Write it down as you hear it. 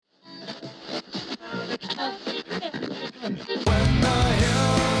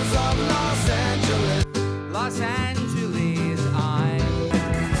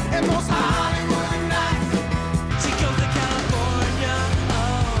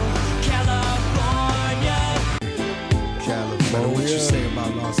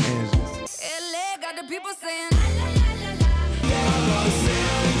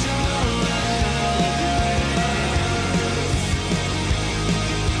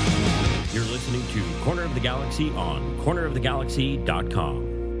Galaxy on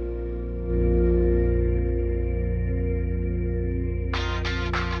cornerofthegalaxy.com.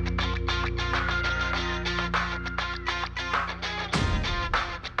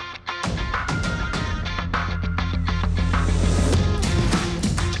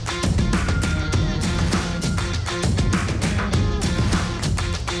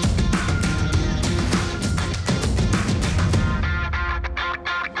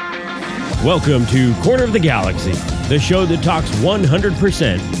 Welcome to Corner of the Galaxy, the show that talks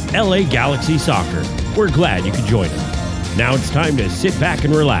 100% LA Galaxy soccer. We're glad you could join us. Now it's time to sit back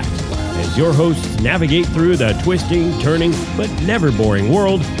and relax as your hosts navigate through the twisting, turning, but never boring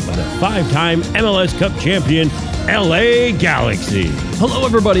world of the five-time MLS Cup champion, LA Galaxy. Hello,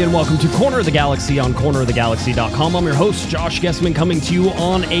 everybody, and welcome to Corner of the Galaxy on cornerofthegalaxy.com. I'm your host, Josh Gessman, coming to you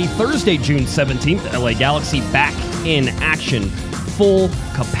on a Thursday, June 17th. LA Galaxy back in action. Full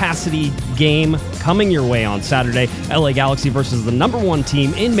capacity game coming your way on Saturday. LA Galaxy versus the number one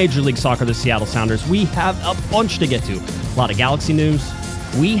team in Major League Soccer, the Seattle Sounders. We have a bunch to get to. A lot of Galaxy news.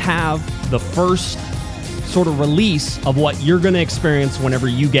 We have the first sort of release of what you're going to experience whenever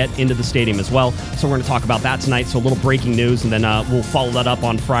you get into the stadium as well. So we're going to talk about that tonight. So a little breaking news, and then we'll follow that up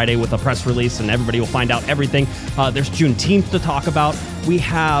on Friday with a press release, and everybody will find out everything. There's Juneteenth to talk about. We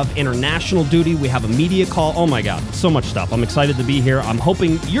have international duty. We have a media call. Oh my God, so much stuff. I'm excited to be here. I'm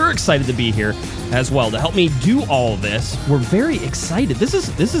hoping you're excited to be here as well to help me do all of this. We're very excited. This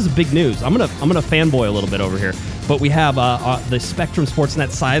is big news. I'm gonna fanboy a little bit over here, but we have the Spectrum Sportsnet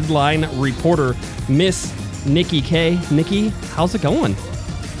sideline reporter, Miss Nikki K. Nikki, how's it going?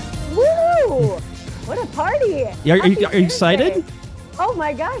 Woo! What a party! Are you excited? Oh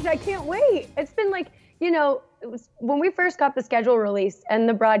my gosh, I can't wait. It's been like, it was when we first got the schedule released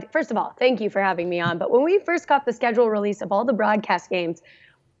and first of all, thank you for having me on. But when we first got the schedule release of all the broadcast games,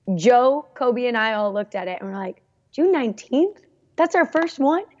 Joe, Kobe, and I all looked at it and we're like, June 19th? That's our first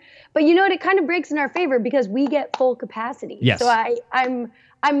one? But you know what? It kind of breaks in our favor because we get full capacity. Yes. So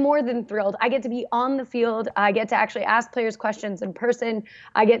I'm more than thrilled. I get to be on the field. I get to actually ask players questions in person.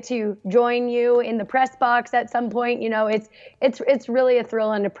 I get to join you in the press box at some point. It's really a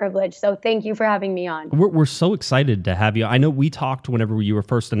thrill and a privilege. So thank you for having me on. We're so excited to have you. I know we talked whenever you were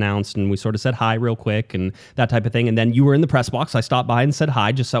first announced, and we sort of said hi real quick and that type of thing. And then you were in the press box. I stopped by and said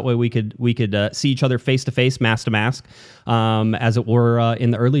hi, just that way we could see each other face to face, mask to mask, as it were in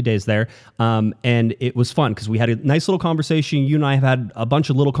the early days there. And it was fun because we had a nice little conversation. You and I have had a bunch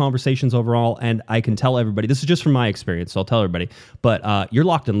of little conversations overall, and I can tell everybody, this is just from my experience, so I'll tell everybody, but you're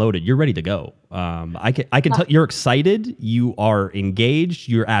locked and loaded. You're ready to go. I can tell you're excited. You are engaged.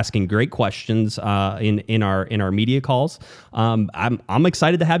 You're asking great questions in our media calls. I'm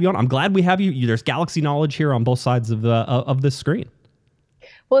excited to have you on. I'm glad we have you. There's Galaxy knowledge here on both sides of this screen.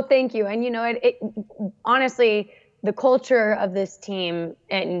 Well, thank you. And it honestly, the culture of this team,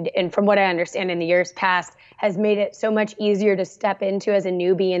 and from what I understand in the years past, has made it so much easier to step into as a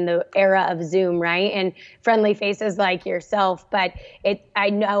newbie in the era of Zoom, right? And friendly faces like yourself. But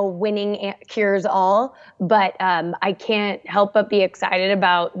I know winning cures all, but I can't help but be excited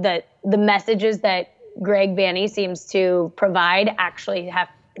about the messages that Greg Vanney seems to provide actually have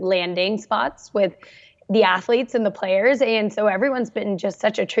landing spots with the athletes and the players. And so everyone's been just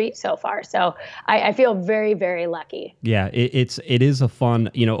such a treat so far. So I feel very, very lucky. Yeah, it is a fun,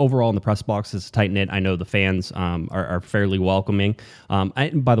 overall in the press box, it's tight knit. I know the fans are fairly welcoming.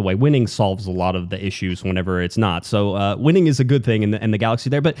 By the way, winning solves a lot of the issues whenever it's not. So winning is a good thing in the Galaxy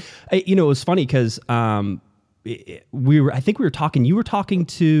there. But, it was funny because you were talking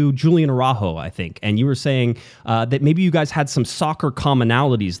to Julian Araujo, I think, and you were saying that maybe you guys had some soccer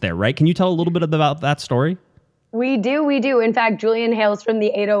commonalities there, right? Can you tell a little bit about that story? We do. In fact, Julian hails from the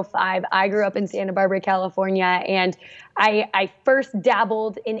 805. I grew up in Santa Barbara, California, and I first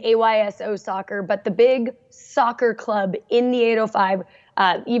dabbled in AYSO soccer, but the big soccer club in the 805,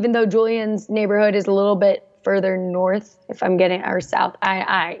 even though Julian's neighborhood is a little bit further north, if I'm getting, or south,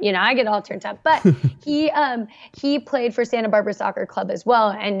 I get all turned up, but he played for Santa Barbara Soccer Club as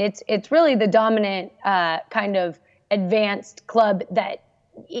well. And it's really the dominant kind of advanced club that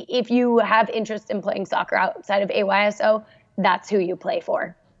if you have interest in playing soccer outside of AYSO, that's who you play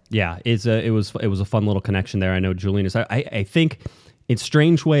for. Yeah, it was a fun little connection there. I know Julian is, I think in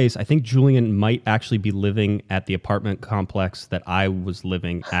strange ways, I think Julian might actually be living at the apartment complex that I was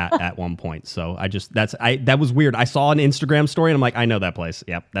living at one point. So that was weird. I saw an Instagram story and I'm like, I know that place.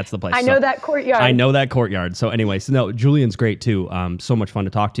 Yep, that's the place. I know that courtyard. I know that courtyard. So anyways, no, Julian's great too. So much fun to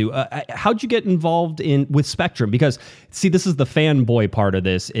talk to. How'd you get involved with Spectrum? Because see, this is the fanboy part of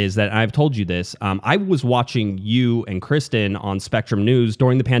this, is that I've told you this. I was watching you and Kristen on Spectrum News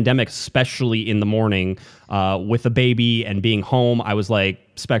during the pandemic, especially in the morning with a baby and being home. I was like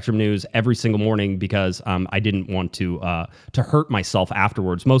Spectrum News every single morning because I didn't want to hurt myself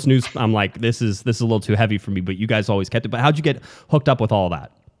afterwards. Most news, I'm like, this is a little too heavy for me, but you guys always kept it. But how'd you get hooked up with all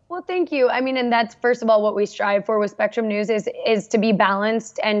that? Well, thank you. I mean, and that's first of all what we strive for with Spectrum News is to be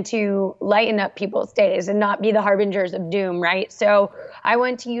balanced and to lighten up people's days and not be the harbingers of doom, right? So I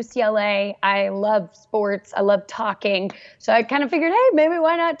went to UCLA. I love sports. I love talking. So I kind of figured, hey, maybe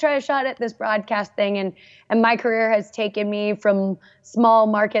why not try a shot at this broadcast thing? And my career has taken me from small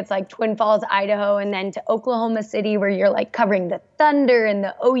markets like Twin Falls, Idaho, and then to Oklahoma City, where you're like covering the Thunder and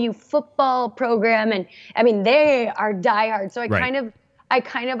the OU football program. And I mean, they are diehard. So I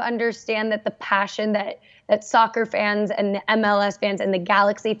kind of understand that the passion that soccer fans and the MLS fans and the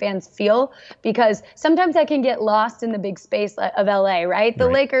Galaxy fans feel, because sometimes I can get lost in the big space of LA, right? The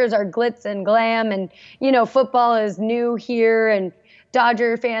Lakers are glitz and glam, and, football is new here, and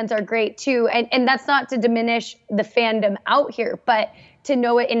Dodger fans are great too. And that's not to diminish the fandom out here, but to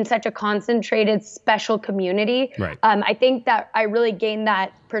know it in such a concentrated, special community. Right. I think that I really gained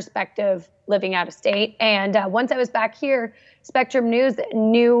that perspective living out of state. And once I was back here, Spectrum News,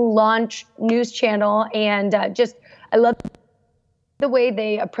 new launch news channel, and I love the way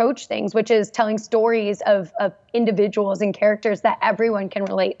they approach things, which is telling stories of individuals and characters that everyone can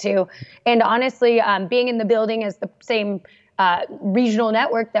relate to. And honestly, being in the building as the same regional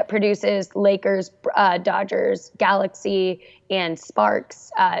network that produces Lakers, Dodgers, Galaxy, and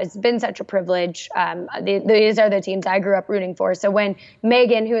Sparks. It's been such a privilege. These are the teams I grew up rooting for. So when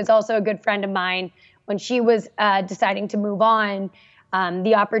Megan, who is also a good friend of mine, when she was deciding to move on,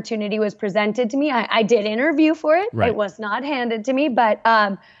 the opportunity was presented to me. I did interview for it. Right. It was not handed to me, but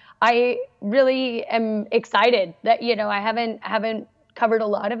I really am excited that, I haven't covered a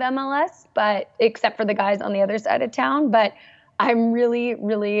lot of MLS, but except for the guys on the other side of town. But I'm really,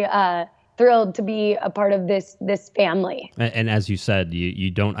 really thrilled to be a part of this family. And as you said,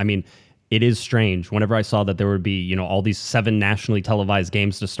 you don't. I mean, it is strange. Whenever I saw that there would be, all these 7 nationally televised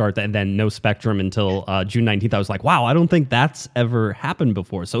games to start, and then no Spectrum until June 19th, I was like, wow, I don't think that's ever happened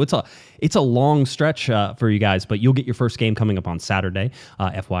before. So it's a long stretch for you guys, but you'll get your first game coming up on Saturday.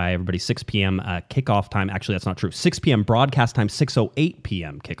 FYI, everybody, 6 p.m. Kickoff time. Actually, that's not true. 6 p.m. broadcast time, 6:08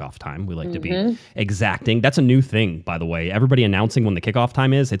 p.m. kickoff time. We like to be exacting. That's a new thing, by the way. Everybody announcing when the kickoff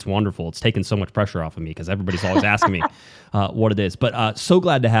time is. It's wonderful. It's taken so much pressure off of me because everybody's always asking me what it is. But so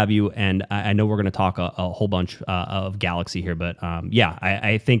glad to have you, and I know we're going to talk a whole bunch of Galaxy here, but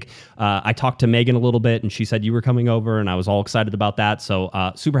I think I talked to Megan a little bit, and she said you were coming over, and I was all excited about that. So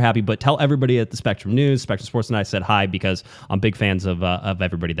super happy. But tell everybody at the Spectrum News, Spectrum Sports, and I said hi, because I'm big fans of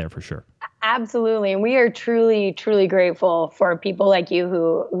everybody there for sure. Absolutely, and we are truly, truly grateful for people like you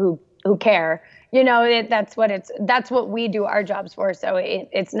who care. That's what we do our jobs for. So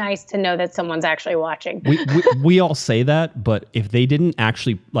it's nice to know that someone's actually watching. We all say that, but if they didn't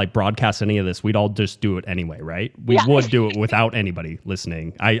actually broadcast any of this, we'd all just do it anyway, right? We would do it without anybody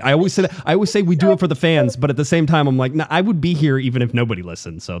listening. I always say that. I always say we do it for the fans, but at the same time, I'm like, nah, I would be here even if nobody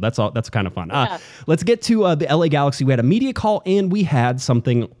listened. So that's all. That's kind of fun. Yeah. Let's get to the LA Galaxy. We had a media call, and we had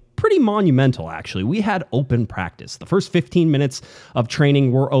something pretty monumental, actually. We had open practice. The first 15 minutes of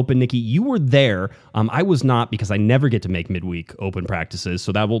training were open. Nikki, you were there. I was not, because I never get to make midweek open practices,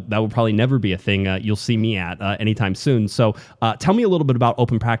 so that will probably never be a thing you'll see me at anytime soon. So tell me a little bit about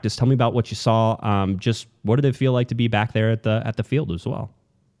open practice. Tell me about what you saw. Just what did it feel like to be back there at the field as well?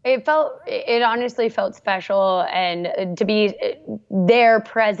 It honestly felt special, and to be there,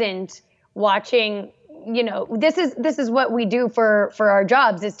 present, watching. This is what we do for our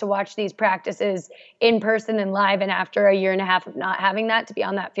jobs, is to watch these practices in person and live. And after a year and a half of not having that, to be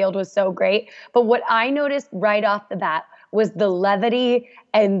on that field was so great. But what I noticed right off the bat was the levity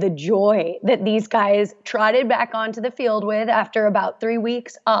and the joy that these guys trotted back onto the field with after about 3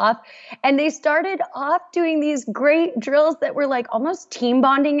 weeks off. And they started off doing these great drills that were like almost team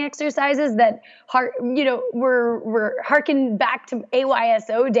bonding exercises that were harkened back to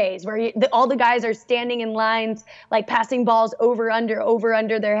AYSO days, where all the guys are standing in lines, like passing balls over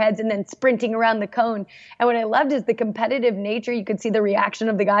under their heads, and then sprinting around the cone. And what I loved is the competitive nature. You could see the reaction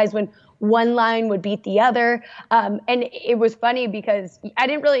of the guys when one line would beat the other. And it was funny because I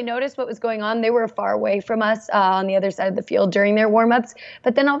didn't really notice what was going on. They were far away from us on the other side of the field during their warmups.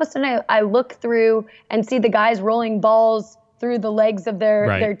 But then all of a sudden I look through and see the guys rolling balls through the legs of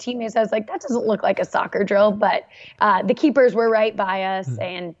their teammates. I was like, that doesn't look like a soccer drill, but the keepers were right by us.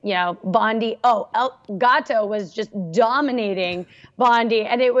 And, Bondi, Gatto was just dominating Bondi.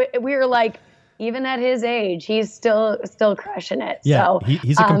 And we were like, even at his age, he's still crushing it. Yeah, so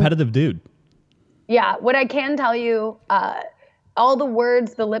he's a competitive dude. Yeah, what I can tell you, all the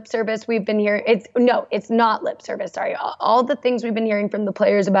words, the lip service we've been hearing, it's not lip service, sorry. All the things we've been hearing from the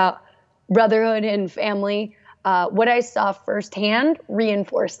players about brotherhood and family, what I saw firsthand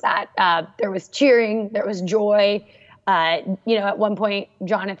reinforced that. There was cheering, there was joy. At one point,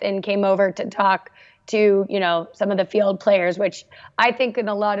 Jonathan came over to talk to, some of the field players, which I think in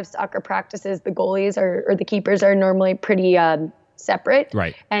a lot of soccer practices, the goalies or the keepers are normally pretty separate.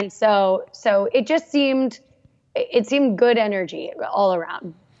 Right. And so it just seemed good energy all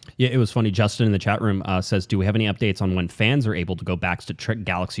around. Yeah, it was funny. Justin in the chat room says, do we have any updates on when fans are able to go back to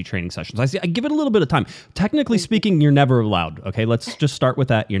Galaxy training sessions? I give it a little bit of time. Technically speaking, you're never allowed. Okay, let's just start with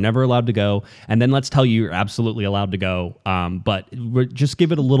that. You're never allowed to go. And then let's tell you you're absolutely allowed to go. But just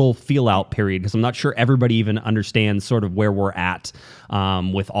give it a little feel out period, because I'm not sure everybody even understands sort of where we're at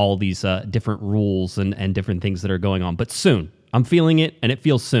with all these different rules and different things that are going on. But soon. I'm feeling it, and it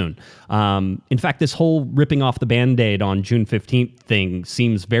feels soon. In fact, this whole ripping off the Band-Aid on June 15th thing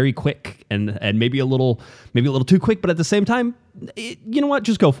seems very quick and maybe a little too quick, but at the same time, you know what?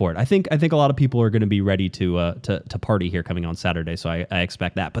 Just go for it. I think a lot of people are going to be ready to party here coming on Saturday, so I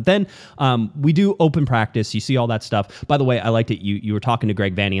expect that. But then we do open practice. You see all that stuff. By the way, I liked it. You were talking to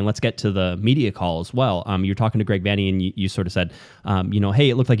Greg Vanney, and let's get to the media call as well. You were talking to Greg Vanney, and you sort of said, hey,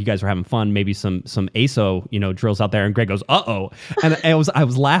 it looked like you guys were having fun. Maybe some ASO, drills out there. And Greg goes, uh-oh. And I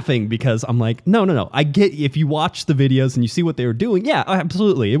was laughing because I'm like, no. I get if you watch the videos and you see what they were doing. Yeah,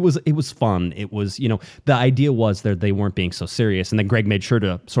 absolutely. It was fun. It was, the idea was that they weren't being so serious. And then Greg made sure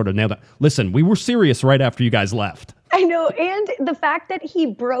to sort of nail that. Listen, we were serious right after you guys left. I know. And the fact that he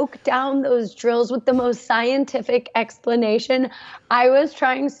broke down those drills with the most scientific explanation, I was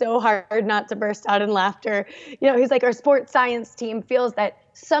trying so hard not to burst out in laughter. He's like, our sports science team feels that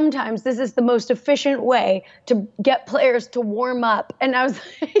sometimes this is the most efficient way to get players to warm up. And I was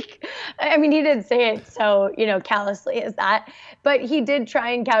like, he didn't say it so, callously as that, but he did try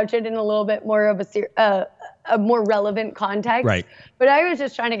and couch it in a little bit more of a more relevant context. Right. But I was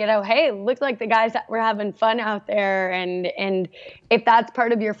just trying to get out, hey, looked like the guys that were having fun out there. And if that's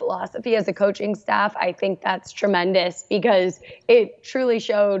part of your philosophy as a coaching staff, I think that's tremendous, because it truly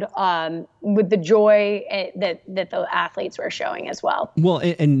showed with the joy that the athletes were showing as well. Well,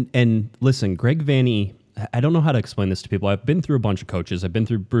 and listen, Greg Vanney, I don't know how to explain this to people. I've been through a bunch of coaches. I've been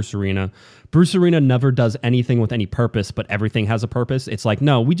through Bruce Arena. Bruce Arena never does anything with any purpose, but everything has a purpose. It's like,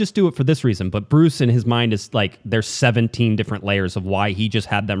 no, we just do it for this reason. But Bruce in his mind is like, there's 17 different layers of why he just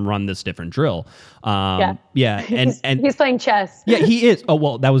had them run this different drill. And he's playing chess. Yeah, he is. Oh,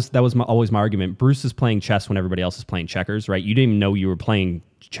 well, that was always my argument. Bruce is playing chess when everybody else is playing checkers, right? You didn't even know you were playing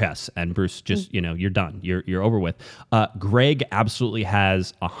chess, and Bruce just, you're done. You're over with. Greg absolutely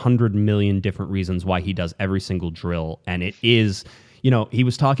has 100 million different reasons why he does every single drill, and it is, he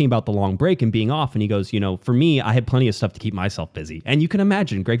was talking about the long break and being off, and he goes, for me, I had plenty of stuff to keep myself busy. And you can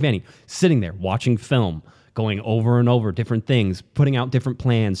imagine Greg Vanney sitting there watching film, going over and over different things, putting out different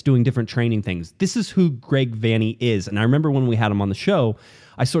plans, doing different training things. This is who Greg Vanney is. And I remember when we had him on the show,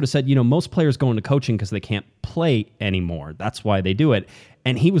 I sort of said, most players go into coaching because they can't play anymore. That's why they do it.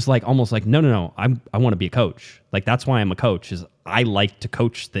 And he was like, almost like, no, I want to be a coach. Like, that's why I'm a coach, is I like to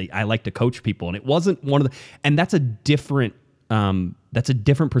coach people. And it wasn't one of the, and that's a different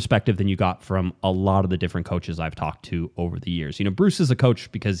perspective than you got from a lot of the different coaches I've talked to over the years. Bruce is a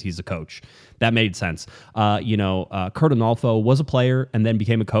coach because he's a coach. That made sense. Kurt Onalfo was a player and then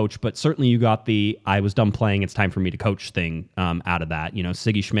became a coach, but certainly you got the I was done playing, it's time for me to coach thing out of that.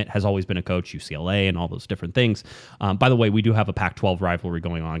 Siggy Schmidt has always been a coach, UCLA and all those different things. By the way, we do have a Pac-12 rivalry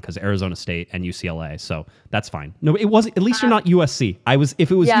going on because Arizona State and UCLA, so that's fine. No, it wasn't. At least you're not USC.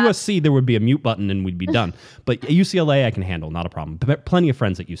 If it was USC, there would be a mute button and we'd be done. But UCLA, I can handle, not a problem. But plenty of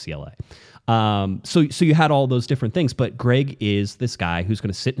friends at UCLA. So you had all those different things, but Greg is this guy who's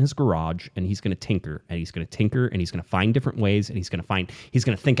going to sit in his garage and he's going to tinker and he's going to find different ways, and he's going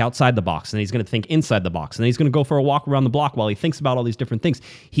to think outside the box, and he's going to think inside the box, and then he's going to go for a walk around the block while he thinks about all these different things.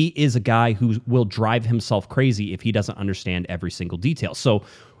 He is a guy who will drive himself crazy if he doesn't understand every single detail. So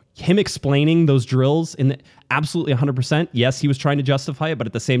him explaining those drills absolutely 100%. Yes, he was trying to justify it, but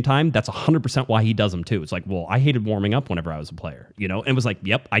at the same time, that's 100% why he does them too. It's like, well, I hated warming up whenever I was a player, and it was like,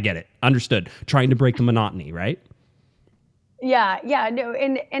 yep, I get it. Understood. Trying to break the monotony, right? Yeah, no.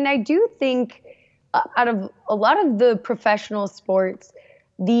 And I do think out of a lot of the professional sports,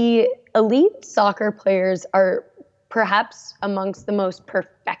 the elite soccer players are perhaps amongst the most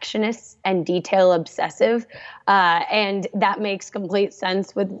perfectionists and detail obsessive. And that makes complete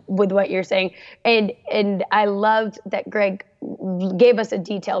sense with what you're saying. And I loved that Greg gave us a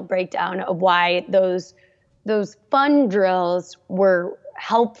detailed breakdown of why those fun drills were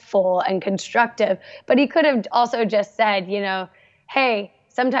helpful and constructive. But he could have also just said, hey,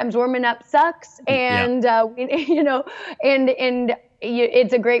 sometimes warming up sucks. And,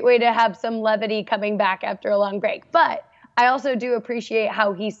 it's a great way to have some levity coming back after a long break. But I also do appreciate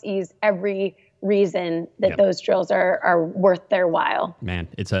how he sees every reason that those drills are worth their while. Man,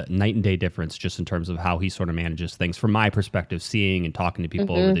 it's a night and day difference just in terms of how he sort of manages things. From my perspective, seeing and talking to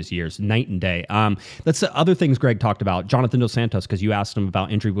people over these years, night and day. That's the other things Greg talked about. Jonathan Dos Santos, because you asked him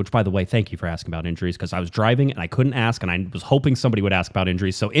about injury, which, by the way, thank you for asking about injuries, because I was driving and I couldn't ask, and I was hoping somebody would ask about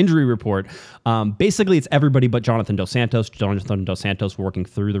injuries. So injury report, basically it's everybody but Jonathan Dos Santos. Jonathan Dos Santos working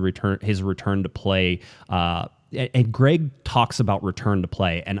through his return to play. And Greg talks about return to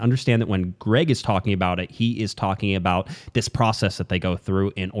play, and understand that when Greg is talking about it, he is talking about this process that they go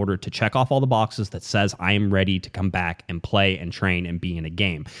through in order to check off all the boxes that says, I am ready to come back and play and train and be in a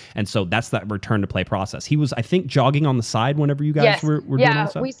game. And so that's that return to play process. He was, I think, jogging on the side whenever you guys were doing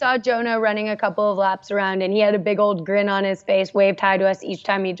this. Yeah, we saw Jonah running a couple of laps around, and he had a big old grin on his face, waved hi to us each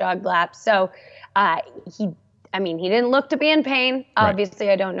time he jogged laps. So he didn't look to be in pain.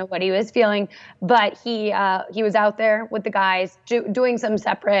 Obviously, I don't know what he was feeling, but he was out there with the guys doing some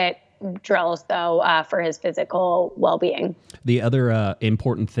separate drills, though, for his physical well-being. The other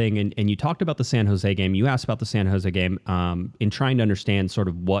important thing, and you talked about the San Jose game. You asked about the San Jose game in trying to understand sort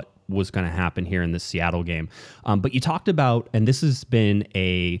of what was going to happen here in this Seattle game. But you talked about, and this has been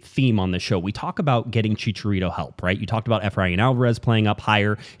a theme on the show, we talk about getting Chicharito help, right? You talked about Efrain Alvarez playing up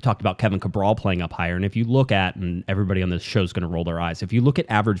higher. You talked about Kevin Cabral playing up higher. And if you look at, and everybody on this show is going to roll their eyes, if you look at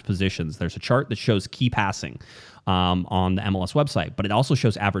average positions, there's a chart that shows key passing on the MLS website, but it also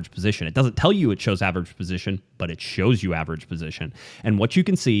shows average position. It doesn't tell you it shows average position, but it shows you average position. And what you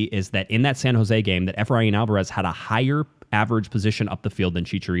can see is that in that San Jose game, that Efrain Alvarez had a higher average position up the field than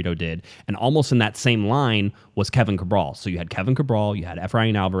Chicharito did. And almost in that same line was Kevin Cabral. So you had Kevin Cabral, you had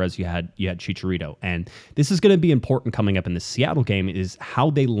Efrain Alvarez, you had Chicharito. And this is going to be important coming up in the Seattle game, is how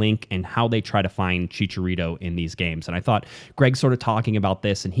they link and how they try to find Chicharito in these games. And I thought Greg sort of talking about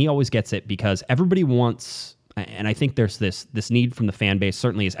this, and he always gets it because everybody wants, and I think there's this need from the fan base,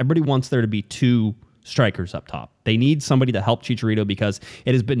 certainly, is everybody wants there to be two strikers up top. They need somebody to help Chicharito because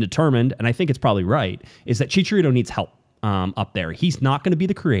it has been determined, and I think it's probably right, is that Chicharito needs help up there. He's not going to be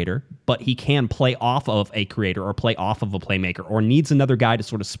the creator, but he can play off of a creator or play off of a playmaker, or needs another guy to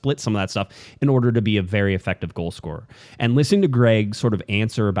sort of split some of that stuff in order to be a very effective goal scorer. And listening to Greg sort of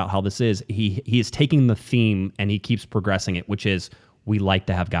answer about how this is, he is taking the theme and he keeps progressing it, which is, we like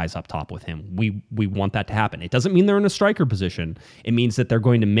to have guys up top with him. We want that to happen. It doesn't mean they're in a striker position. It means that they're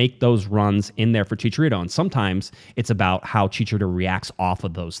going to make those runs in there for Chicharito. And sometimes it's about how Chicharito reacts off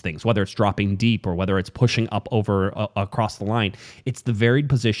of those things, whether it's dropping deep or whether it's pushing up over across the line. It's the varied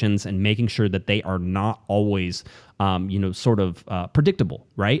positions and making sure that they are not always predictable,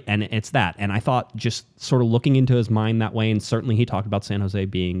 right? And it's that. And I thought just sort of looking into his mind that way, and certainly he talked about San Jose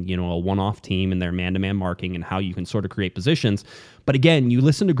being, a one-off team and their man-to-man marking and how you can sort of create positions. But again, you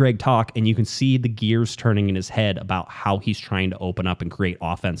listen to Greg talk and you can see the gears turning in his head about how he's trying to open up and create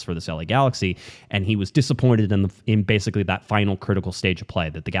offense for this LA Galaxy. And he was disappointed in basically that final critical stage of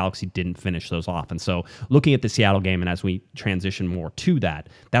play, that the Galaxy didn't finish those off. And so looking at the Seattle game, and as we transition more to that,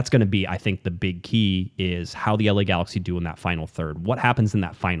 that's going to be, I think, the big key is how the LA Galaxy do in that final third. What happens in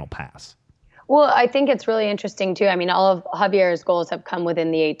that final pass? Well, I think it's really interesting, too. I mean, all of Javier's goals have come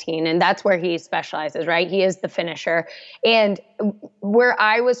within the 18, and that's where he specializes, right? He is the finisher. And where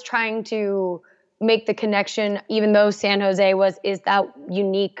I was trying to make the connection, even though San Jose is that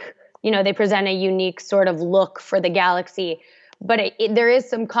unique, they present a unique sort of look for the Galaxy. But there is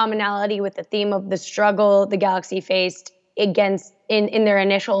some commonality with the theme of the struggle the Galaxy faced against in their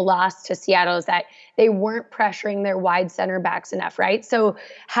initial loss to Seattle, is that they weren't pressuring their wide center backs enough, right? So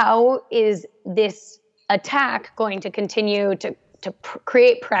how is this attack going to continue to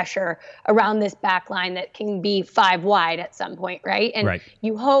create pressure around this back line that can be 5 wide at some point, right? And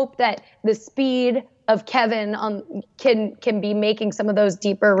you hope that the speed of Kevin can be making some of those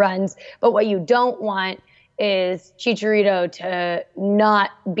deeper runs, but what you don't want is Chicharito to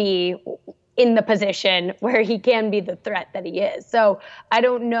not be in the position where he can be the threat that he is. So I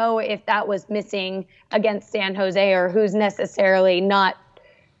don't know if that was missing against San Jose or who's necessarily not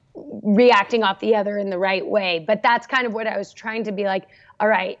reacting off the other in the right way. But that's kind of what I was trying to be like, all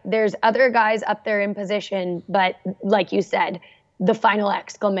right, there's other guys up there in position, but like you said, the final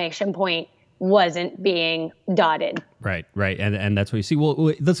exclamation point wasn't being dotted. Right. And that's what you see.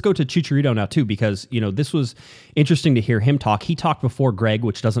 Well, let's go to Chicharito now, too, because, this was interesting to hear him talk. He talked before Greg,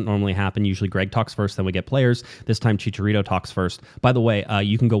 which doesn't normally happen. Usually Greg talks first, then we get players. This time Chicharito talks first. By the way,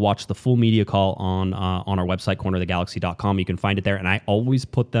 you can go watch the full media call on our website, cornerofthegalaxy.com. You can find it there. And I always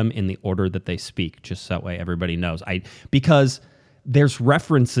put them in the order that they speak, just that way everybody knows. Because there's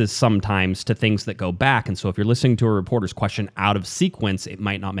references sometimes to things that go back. And so if you're listening to a reporter's question out of sequence, it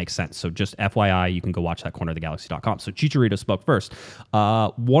might not make sense. So just FYI, you can go watch that cornerofthegalaxy.com. So Chicharito spoke first.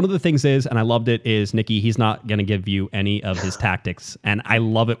 One of the things is, and I loved it, is Nikki, he's not going to give you any of his tactics. And I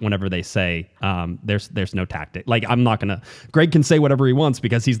love it whenever they say there's no tactic. Like, I'm not going to, Greg can say whatever he wants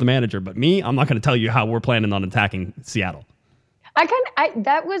because he's the manager, but me, I'm not going to tell you how we're planning on attacking Seattle.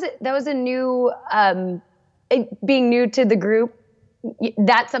 That was a new, being new to the group.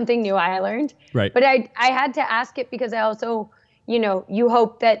 That's something new I learned. Right. But I had to ask it because I also, you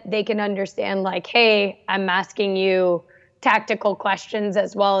hope that they can understand, like, hey, I'm asking you tactical questions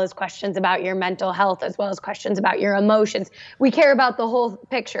as well as questions about your mental health, as well as questions about your emotions. We care about the whole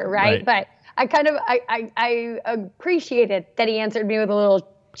picture, right? But I appreciated that he answered me with a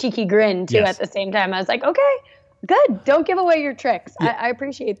little cheeky grin too. Yes. At the same time. I was like, okay, good. Don't give away your tricks. Yeah. I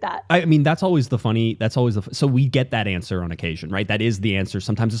appreciate that. I mean, so we get that answer on occasion, right? That is the answer.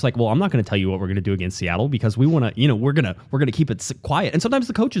 Sometimes it's like, well, I'm not going to tell you what we're going to do against Seattle because we want to, we're going to keep it quiet. And sometimes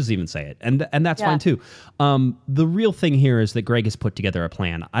the coaches even say it, and that's fine too. The real thing here is that Greg has put together a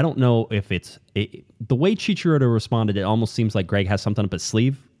plan. I don't know if the way Chicharito responded, it almost seems like Greg has something up his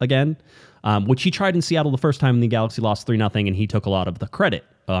sleeve again, which he tried in Seattle the first time and the Galaxy lost 3-0, and he took a lot of the credit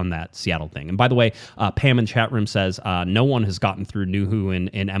on that Seattle thing. And by the way, Pam in chat room says no one has gotten through Nuhu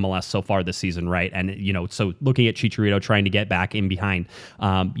in MLS so far this season, right? And so looking at Chicharito trying to get back in behind,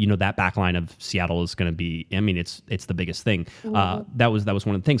 that back line of Seattle is going to be. I mean, it's the biggest thing. Mm-hmm. That was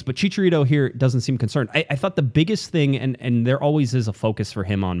one of the things. But Chicharito here doesn't seem concerned. I thought the biggest thing, and there always is a focus for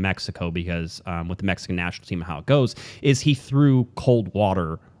him on Mexico because with the Mexican national team, how it goes, is he threw cold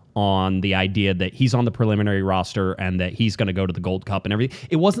water on the idea that he's on the preliminary roster and that he's going to go to the Gold Cup and everything.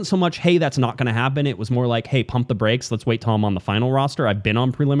 It wasn't so much, hey, that's not going to happen. It was more like, hey, pump the brakes. Let's wait till I'm on the final roster. I've been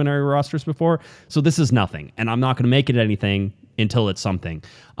on preliminary rosters before, so this is nothing. And I'm not going to make it anything until it's something,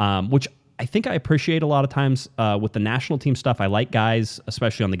 which I think I appreciate a lot of times with the national team stuff. I like guys,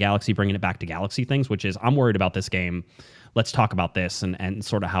 especially on the Galaxy, bringing it back to Galaxy things, which is, I'm worried about this game. Let's talk about this and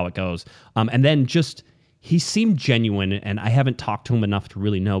sort of how it goes. And then just... he seemed genuine, and I haven't talked to him enough to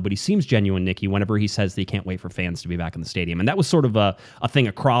really know, but he seems genuine, Nikki, whenever he says that he can't wait for fans to be back in the stadium. And that was sort of a thing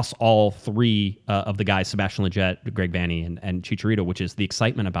across all three of the guys, Sebastian Lletget, Greg Vanney, and Chicharito, which is the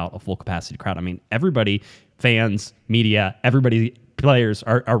excitement about a full-capacity crowd. I mean, everybody, fans, media, everybody, players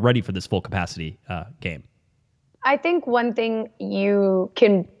are ready for this full-capacity game. I think one thing you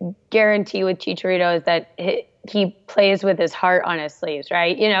can guarantee with Chicharito is that he plays with his heart on his sleeves,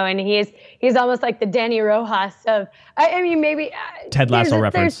 right? And he's almost like the Danny Rojas of, I mean, maybe Ted Lasso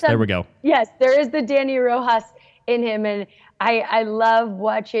reference. There we go. Yes, there is the Danny Rojas in him, and I love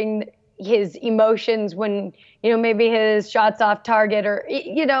watching his emotions when maybe his shots off target or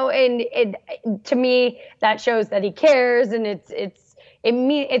and to me that shows that he cares and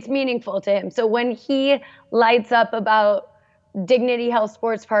it's meaningful to him. So when he lights up about Dignity Health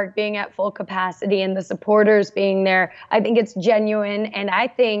Sports Park being at full capacity and the supporters being there, I think it's genuine. And I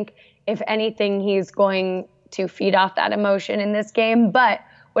think, if anything, he's going to feed off that emotion in this game. But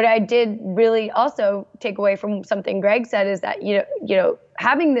what I did really also take away from something Greg said is that,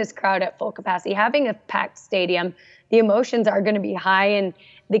 having this crowd at full capacity, having a packed stadium, the emotions are going to be high. And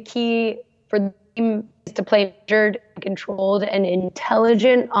the key for the team is to play measured, controlled, and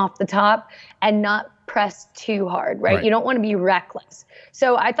intelligent off the top and not press too hard, right? You don't want to be reckless.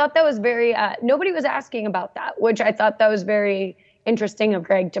 So I thought that was very, nobody was asking about that, which I thought that was very interesting of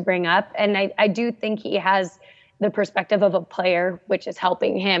Greg to bring up. And I do think he has the perspective of a player, which is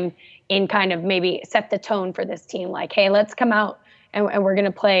helping him in kind of maybe set the tone for this team. Like, hey, let's come out and we're going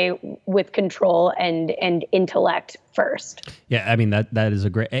to play with control and intellect first. Yeah, I mean, that is a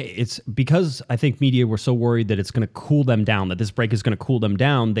great... It's because I think media were so worried that it's going to cool them down, that this break is going to cool them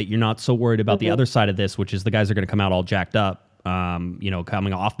down, that you're not so worried about the other side of this, which is the guys are going to come out all jacked up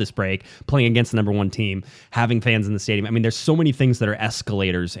coming off this break, playing against the number one team, having fans in the stadium. I mean, there's so many things that are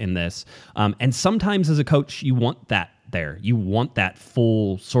escalators in this. And sometimes as a coach, you want that there. You want that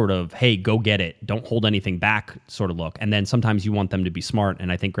full sort of, hey, go get it, don't hold anything back sort of look. And then sometimes you want them to be smart. And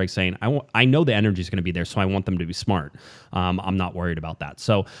I think Greg's saying, I know the energy is going to be there, so I want them to be smart. I'm not worried about that.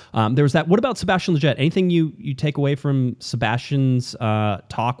 So there was that. What about Sebastian Lletget? Anything you take away from Sebastian's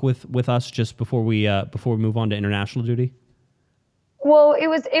talk with us just before we move on to international duty? Well, it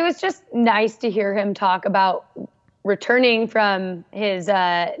was just nice to hear him talk about returning from his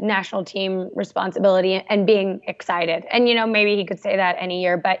national team responsibility and being excited. And, maybe he could say that any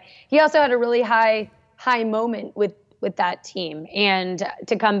year, but he also had a really high moment with that team. And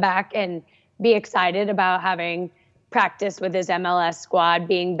to come back and be excited about having practice with his MLS squad,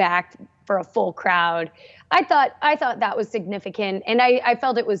 being back for a full crowd, I thought that was significant. And I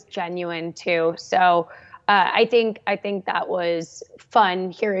felt it was genuine too. So I think that was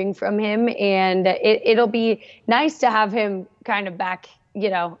fun hearing from him, and it'll be nice to have him kind of back,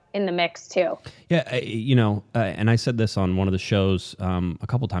 in the mix too. Yeah, and I said this on one of the shows a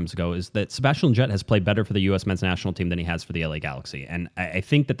couple times ago, is that Sebastian Lletget has played better for the U.S. men's national team than he has for the LA Galaxy, and I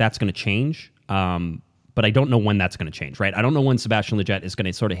think that's going to change. But I don't know when that's going to change, right? I don't know when Sebastian Lletget is going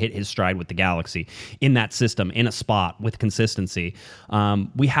to sort of hit his stride with the Galaxy in that system, in a spot with consistency.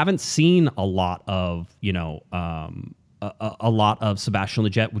 We haven't seen a lot of, a lot of Sebastian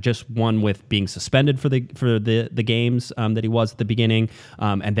Lletget, just one with being suspended for the games that he was at the beginning,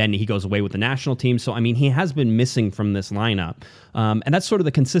 and then he goes away with the national team. So, I mean, he has been missing from this lineup. And that's sort of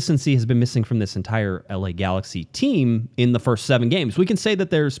the consistency has been missing from this entire LA Galaxy team in the first 7 games. We can say that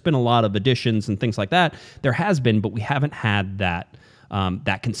there's been a lot of additions and things like that. There has been, but we haven't had that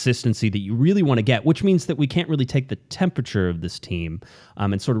consistency that you really want to get, which means that we can't really take the temperature of this team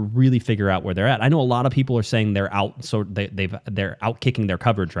and sort of really figure out where they're at. I know a lot of people are saying they're out, so they're out kicking their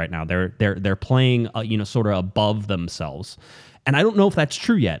coverage right now. They're playing sort of above themselves. And I don't know if that's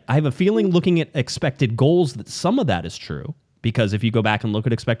true yet. I have a feeling, looking at expected goals, that some of that is true. Because if you go back and look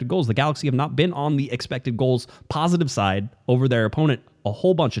at expected goals, the Galaxy have not been on the expected goals positive side over their opponent a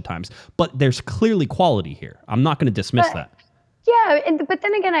whole bunch of times. But there's clearly quality here. I'm not going to dismiss that. Yeah, but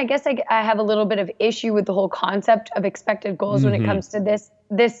then again, I guess I have a little bit of issue with the whole concept of expected goals when it comes to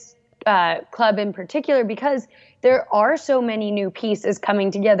this club in particular, because there are so many new pieces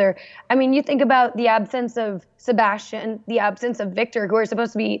coming together. I mean, you think about the absence of Sebastian, the absence of Victor, who are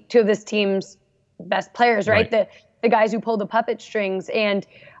supposed to be two of this team's best players, right? The guys who pull the puppet strings. And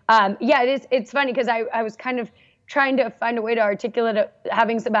it's funny because I was kind of trying to find a way to articulate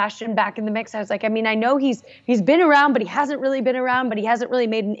having Sebastian back in the mix. I was like, I mean, I know he's been around, but he hasn't really been around, but he hasn't really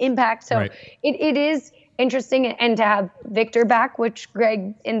made an impact. So it is interesting, and to have Victor back, which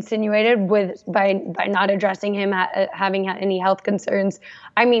Greg insinuated by not addressing him having any health concerns.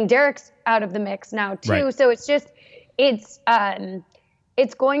 I mean, Derek's out of the mix now too. Right. So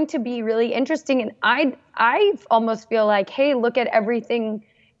it's going to be really interesting. And I almost feel like, hey, look at everything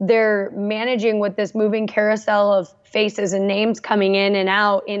they're managing with this moving carousel of faces and names coming in and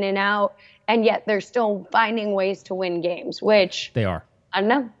out, and yet they're still finding ways to win games, which they are. I don't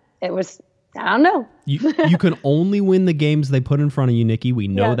know. I don't know. You can only win the games they put in front of you, Nikki. We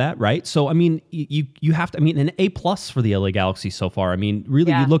know that, right? So, I mean, you have to, an A+ for the LA Galaxy so far. I mean,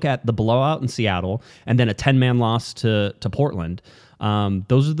 really, you look at the blowout in Seattle and then a 10-man loss to Portland.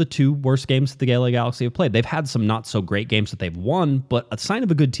 Those are the 2 worst games that the LA Galaxy have played. They've had some not so great games that they've won, but a sign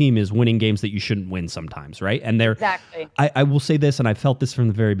of a good team is winning games that you shouldn't win sometimes, right? And exactly. I will say this, and I felt this from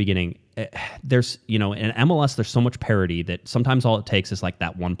the very beginning. There's, in MLS, there's so much parity that sometimes all it takes is like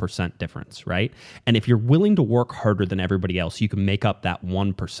that 1% difference, right? And if you're willing to work harder than everybody else, you can make up that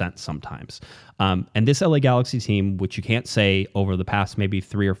 1% sometimes. And this LA Galaxy team, which you can't say over the past maybe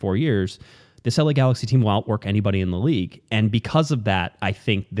 3 or 4 years, this LA Galaxy team will outwork anybody in the league. And because of that, I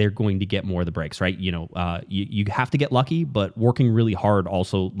think they're going to get more of the breaks, right? You have to get lucky, but working really hard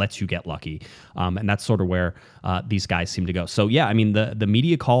also lets you get lucky. And that's sort of where these guys seem to go. So, yeah, the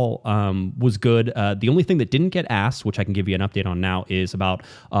media call was good. The only thing that didn't get asked, which I can give you an update on now, is about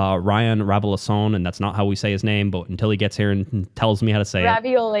Ryan Ravalason, and that's not how we say his name, but until he gets here and tells me how to say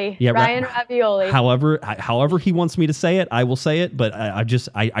Ravioli. it. Yeah, Ryan Ravioli. However he wants me to say it, I will say it, but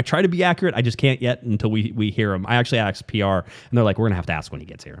I try to be accurate. I just can't yet until we hear him. I actually asked PR, and they're like, we're going to have to ask when he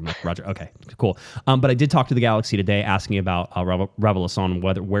gets here. I'm like, Roger, okay, cool. But I did talk to the Galaxy today asking about Ravalason,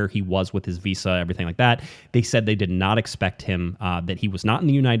 where he was with his visa, everything like that. They said they did not expect him, that he was not in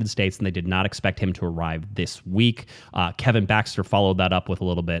the United States, and they did not expect him to arrive this week. Kevin Baxter followed that up with a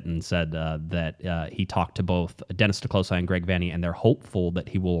little bit and said that he talked to both Dennis DeClosa and Greg Vanney, and they're hopeful that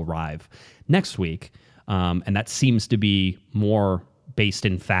he will arrive next week. And that seems to be more based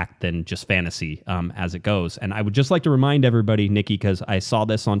in fact than just fantasy as it goes. And I would just like to remind everybody, Nikki, because I saw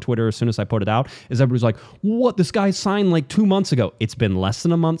this on Twitter as soon as I put it out, is everybody's like, what? This guy signed like 2 months ago. It's been less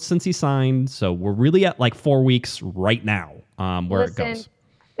than a month since he signed. So we're really at like 4 weeks right now where it goes.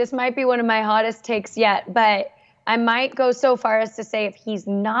 This might be one of my hottest takes yet, but I might go so far as to say if he's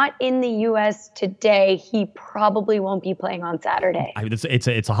not in the U.S. today, he probably won't be playing on Saturday.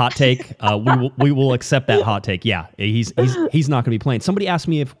 It's a hot take. We will accept that hot take. Yeah, he's not going to be playing. Somebody asked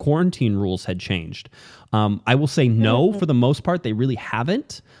me if quarantine rules had changed. I will say no. For the most part, they really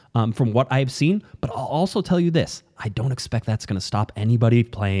haven't. From what I've seen, but I'll also tell you this. I don't expect that's going to stop anybody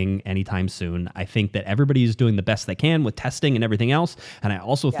playing anytime soon. I think that everybody is doing the best they can with testing and everything else. And I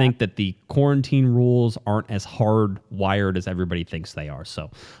also think that the quarantine rules aren't as hardwired as everybody thinks they are. So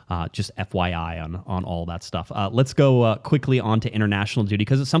just FYI on all that stuff. Let's go quickly on to international duty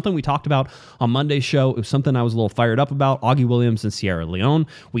because it's something we talked about on Monday's show. It was something I was a little fired up about. Augie Williams and Sierra Leone.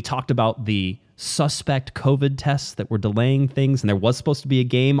 We talked about the suspect COVID tests that were delaying things, and there was supposed to be a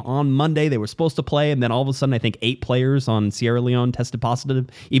game on Monday. They were supposed to play, and then all of a sudden, I think 8 players on Sierra Leone tested positive,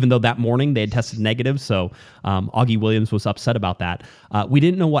 even though that morning they had tested negative. So Augie Williams was upset about that. We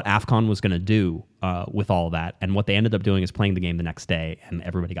didn't know what AFCON was going to do with all that, and what they ended up doing is playing the game the next day, and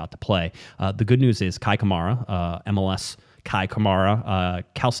everybody got to play. The good news is Kai Kamara, MLS Kai Kamara,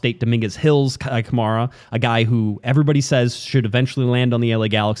 Cal State Dominguez Hills Kai Kamara, a guy who everybody says should eventually land on the LA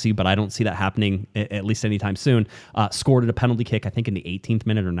Galaxy, but I don't see that happening at least anytime soon, scored at a penalty kick, I think in the 18th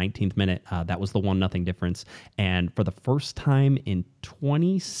minute or 19th minute. That was the 1-0 difference. And for the first time in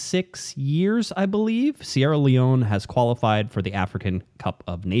 26 years, I believe, Sierra Leone has qualified for the African Cup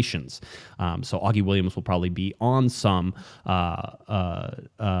of Nations. So Augie Williams will probably be on some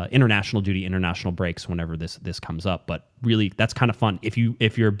international duty, international breaks whenever this comes up. But really, that's kind of fun. If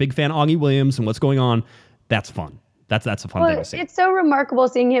you're a big fan of Augie Williams and what's going on, that's fun. That's a fun thing to see. It's so remarkable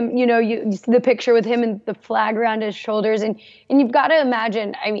seeing him. You see the picture with him and the flag around his shoulders, and you've got to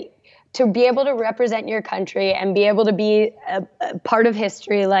imagine. I mean, to be able to represent your country and be able to be a part of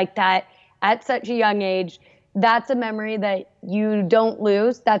history like that at such a young age, that's a memory that you don't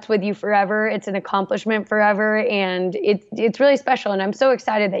lose. That's with you forever. It's an accomplishment forever. And it's really special. And I'm so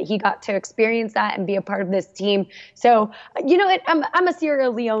excited that he got to experience that and be a part of this team. So, I'm a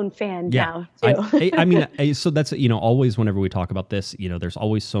Sierra Leone fan now, too. I mean, so that's, always whenever we talk about this, there's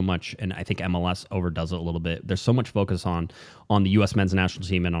always so much, and I think MLS overdoes it a little bit. There's so much focus on the U.S. men's national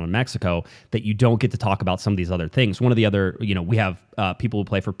team and on Mexico that you don't get to talk about some of these other things. One of the other, we have people who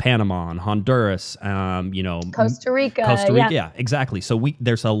play for Panama and Honduras, Costa Rica. Yeah, exactly. So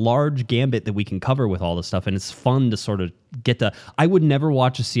there's a large gambit that we can cover with all this stuff, and it's fun to sort of get to. I would never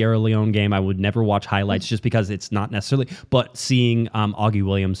watch a Sierra Leone game. I would never watch highlights just because it's not necessarily. But seeing Augie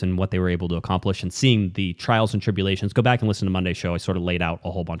Williams and what they were able to accomplish, and seeing the trials and tribulations. Go back and listen to Monday's show. I sort of laid out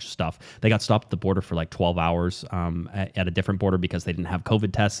a whole bunch of stuff. They got stopped at the border for like 12 hours at a different border because they didn't have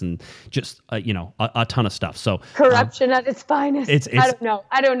COVID tests, and just a ton of stuff. So corruption at its finest.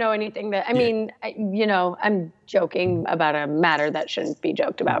 I don't know anything that. I mean, I'm joking about a matter that shouldn't be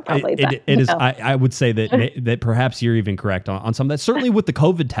joked about. Probably it is. I would say that perhaps you're even correct on some of that. Certainly with the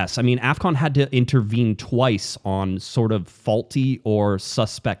COVID tests. I mean, AFCON had to intervene twice on sort of faulty or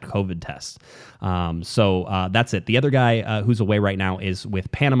suspect COVID tests. So that's it. The other guy who's away right now is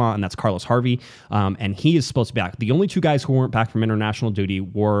with Panama, and that's Carlos Harvey. And he is supposed to be back. The only 2 guys who weren't back from international duty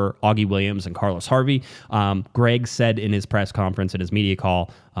were Augie Williams and Carlos Harvey. Greg said in his press conference, in his media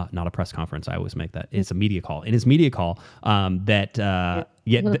call, not a press conference, I always make that. It's a media call. In his media call, that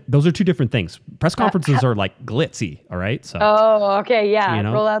those are 2 different things. Press conferences are like glitzy, all right? So. Oh, okay, yeah.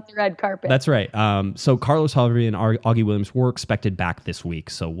 Roll out the red carpet. That's right. So Carlos Harvey and Augie Williams were expected back this week,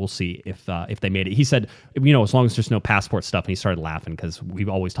 so we'll see if they made it. He said, as long as there's no passport stuff, and he started laughing because we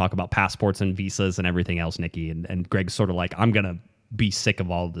always talk about passports and visas and everything else, Nikki, and Greg's sort of like, I'm going to be sick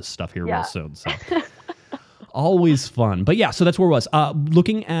of all of this stuff here real soon. So. Always fun. But yeah, so that's where it was.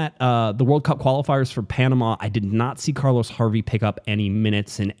 Looking at the World Cup qualifiers for Panama, I did not see Carlos Harvey pick up any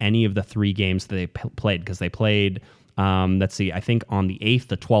minutes in any of the 3 games that they played, because they played, let's see, I think on the 8th,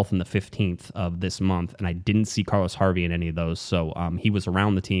 the 12th, and the 15th of this month, and I didn't see Carlos Harvey in any of those. So he was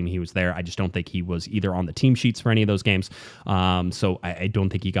around the team. He was there. I just don't think he was either on the team sheets for any of those games. So I don't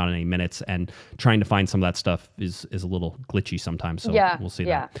think he got any minutes, and trying to find some of that stuff is a little glitchy sometimes. So we'll see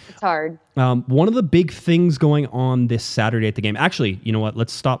that. Yeah, it's hard. One of the big things going on this Saturday at the game, actually, you know what?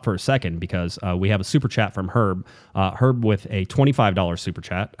 Let's stop for a second, because we have a super chat from Herb. Herb with a $25 super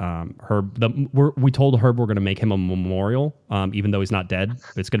chat. We told Herb we're going to make him a memorial, even though he's not dead.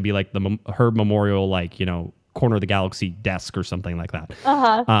 It's going to be like the Herb memorial, Corner of the Galaxy desk or something like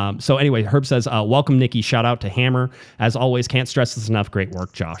that. So anyway, Herb says, welcome, Nikki. Shout out to Hammer. As always, can't stress this enough. Great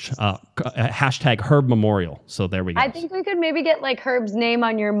work, Josh. Hashtag Herb Memorial. So there we go. I think we could maybe get like Herb's name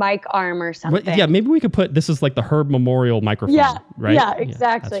on your mic arm or something. Yeah, maybe we could put, this is like the Herb Memorial microphone, right? Yeah,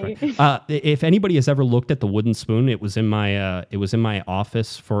 exactly. Yeah, right. If anybody has ever looked at the wooden spoon, it was in my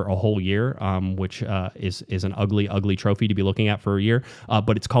office for a whole year, which is an ugly trophy to be looking at for a year.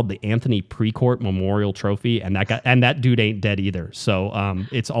 But it's called the Anthony Precourt Memorial Trophy. And that dude ain't dead either. So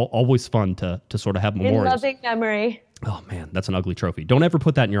it's always fun to sort of have memorials. In loving memory. Oh man, that's an ugly trophy. Don't ever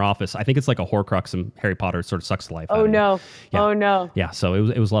put that in your office. I think it's like a Horcrux, and Harry Potter sort of sucks the life out of you. No. Yeah. Oh no. Yeah, so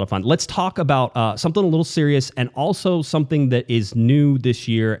it was a lot of fun. Let's talk about something a little serious and also something that is new this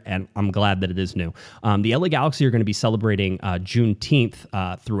year, and I'm glad that it is new. The LA Galaxy are going to be celebrating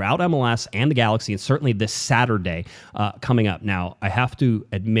Juneteenth throughout MLS and the Galaxy, and certainly this Saturday coming up. Now, I have to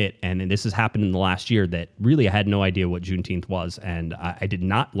admit, and this has happened in the last year, that really I had no idea what Juneteenth was, and I did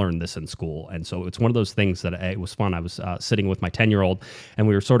not learn this in school. And so it's one of those things that it was fun. I was sitting with my 10-year-old, and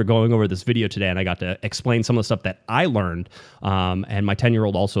we were sort of going over this video today, and I got to explain some of the stuff that I learned. And my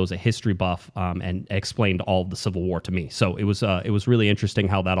 10-year-old also is a history buff, and explained all of the Civil War to me. So it was really interesting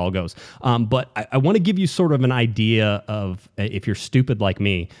how that all goes. But I want to give you sort of an idea of, if you're stupid like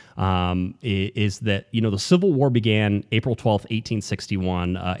me, is that, the Civil War began April 12th,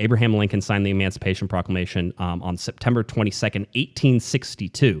 1861. Abraham Lincoln signed the Emancipation Proclamation on September 22nd,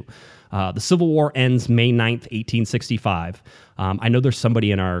 1862. The Civil War ends May 9th, 1865. I know there's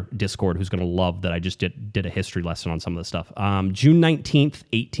somebody in our Discord who's going to love that I just did a history lesson on some of this stuff. June 19th,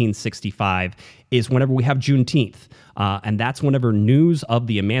 1865 is whenever we have Juneteenth. And that's whenever news of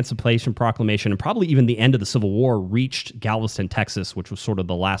the Emancipation Proclamation and probably even the end of the Civil War reached Galveston, Texas, which was sort of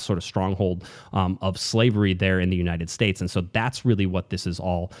the last sort of stronghold of slavery there in the United States. And so that's really what this is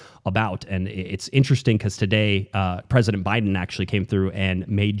all about. And it's interesting because today President Biden actually came through and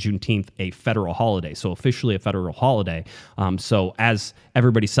made Juneteenth a federal holiday. So officially a federal holiday. So as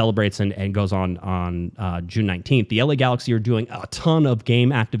everybody celebrates and goes on June 19th, the LA Galaxy are doing a ton of game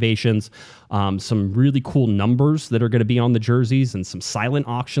activations, some really cool numbers that are going to be on the jerseys, and some silent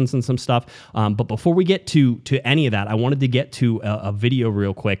auctions and some stuff. But before we get to any of that, I wanted to get to a video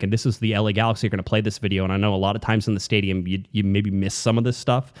real quick. And this is the LA Galaxy are going to play this video. And I know a lot of times in the stadium, you maybe miss some of this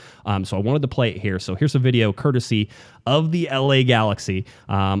stuff. So I wanted to play it here. So here's a video courtesy of the LA Galaxy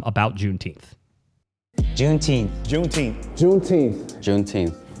about Juneteenth. Juneteenth. Juneteenth. Juneteenth.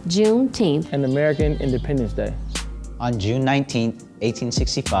 Juneteenth. Juneteenth. And American Independence Day. On June 19th,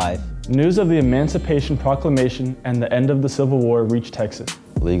 1865, News of the Emancipation Proclamation and the end of the Civil War reached Texas.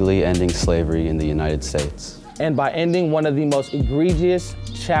 Legally ending slavery in the United States. And by ending one of the most egregious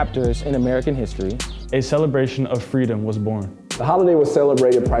chapters in American history, a celebration of freedom was born. The holiday was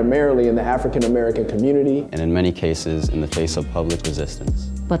celebrated primarily in the African American community, and in many cases in the face of public resistance.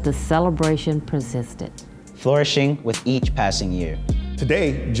 But the celebration persisted, flourishing with each passing year.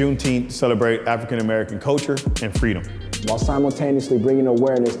 Today, Juneteenth celebrates African American culture and freedom, while simultaneously bringing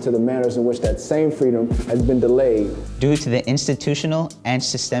awareness to the manners in which that same freedom has been delayed due to the institutional and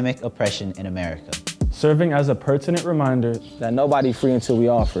systemic oppression in America. Serving as a pertinent reminder that nobody's free until we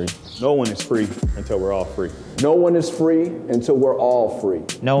all free. No one is free until we're all free. No one is free until we're all free.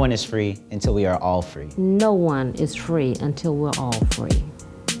 No one is free until we are all free. No one is free until we're all free.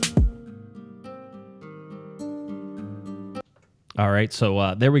 All right,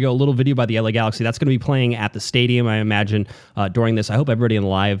 so there we go. A little video by the LA Galaxy. That's going to be playing at the stadium, I imagine, during this. I hope everybody in the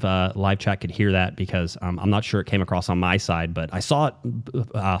live chat could hear that, because I'm not sure it came across on my side, but I saw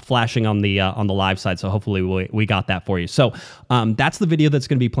it flashing on the live side. So hopefully we got that for you. So that's the video that's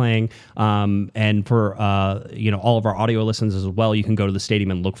going to be playing. And for all of our audio listens as well, you can go to the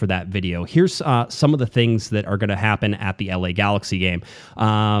stadium and look for that video. Here's some of the things that are going to happen at the LA Galaxy game.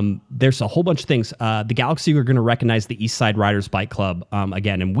 There's a whole bunch of things. The Galaxy are going to recognize the East Side Riders Bike Club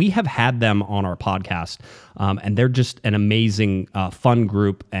again, and we have had them on our podcast, and they're just an amazing, fun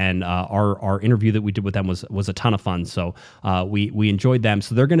group. And our interview that we did with them was a ton of fun. So we enjoyed them.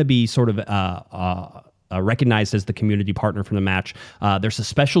 So they're going to be sort of recognized as the community partner for the match. There's a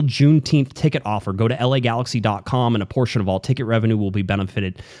special Juneteenth ticket offer. Go to lagalaxy.com, and a portion of all ticket revenue will be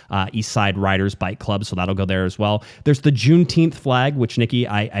benefited East Side Riders Bike Club, so that'll go there as well. There's the Juneteenth flag, which, Nikki,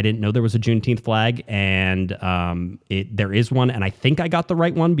 I didn't know there was a Juneteenth flag, and there is one, and I think I got the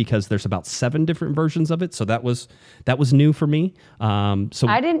right one because there's about 7 different versions of it, so that was new for me. So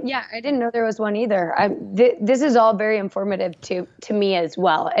I didn't know there was one either. This is all very informative to me as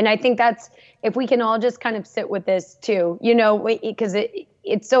well, and I think that's, if we can all just kind of sit with this too, because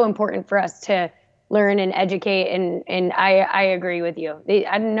it's so important for us to learn and educate. And I agree with you.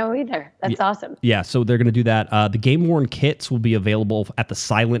 I didn't know either. That's awesome. Yeah, so they're going to do that. The game-worn kits will be available at the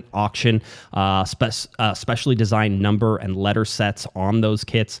silent auction, specially designed number and letter sets on those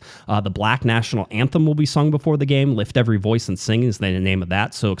kits. The Black National Anthem will be sung before the game. Lift Every Voice and Sing is the name of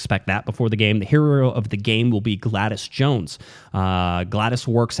that, so expect that before the game. The hero of the game will be Gladys Jones. Gladys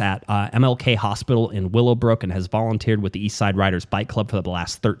works at MLK Hospital in Willowbrook and has volunteered with the Eastside Riders Bike Club for the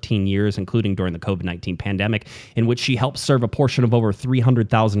last 13 years, including during the COVID-19 pandemic, in which she helped serve a portion of over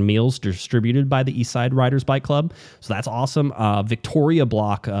 300,000 meals distributed by the Eastside Riders Bike Club. So that's awesome. Victoria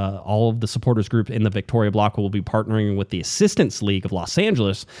Block, all of the supporters group in the Victoria Block will be partnering with the Assistance League of Los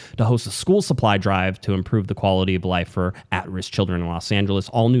Angeles to host a school supply drive to improve the quality of life for at-risk children in Los Angeles.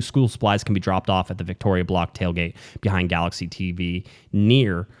 All new school supplies can be dropped off at the Victoria Block tailgate behind Galaxy TV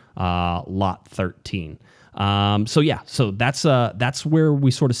near Lot 13. So that's where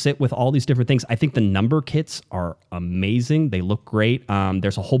we sort of sit with all these different things. I think the number kits are amazing. They look great.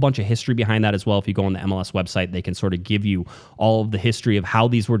 There's a whole bunch of history behind that as well. If you go on the MLS website, they can sort of give you all of the history of how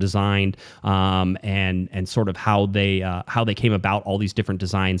these were designed, and sort of how they came about, all these different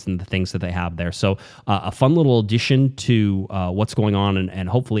designs and the things that they have there. So a fun little addition to what's going on, and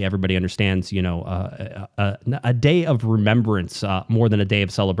hopefully everybody understands, a day of remembrance more than a day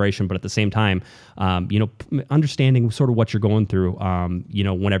of celebration, but at the same time, understanding sort of what you're going through,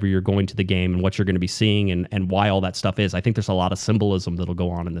 whenever you're going to the game and what you're going to be seeing and why all that stuff is. I think there's a lot of symbolism that'll go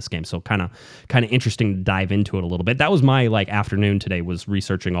on in this game. So kind of interesting to dive into it a little bit. That was my afternoon today, was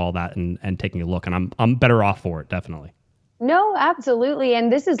researching all that and taking a look, and I'm better off for it, definitely. No, absolutely.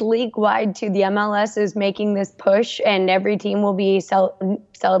 And this is league-wide too. The MLS is making this push, and every team will be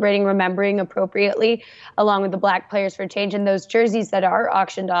celebrating, remembering appropriately, along with the Black Players for Change. And those jerseys that are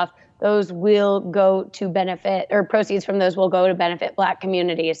auctioned off, those will go to benefit, or proceeds from those will go to benefit Black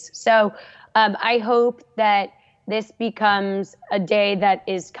communities. So I hope that this becomes a day that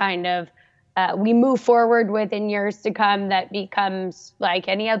is kind of, we move forward with in years to come, that becomes like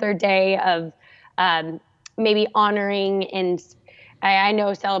any other day of maybe honoring, and I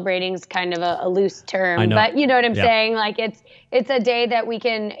know celebrating is kind of a loose term, but you know what I'm saying? Like it's a day that we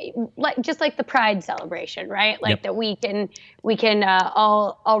can, just like the Pride celebration, right? Like that we can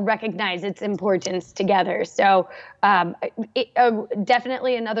all recognize its importance together. So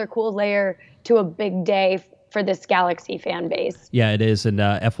definitely another cool layer to a big day for this Galaxy fan base. Yeah, it is. And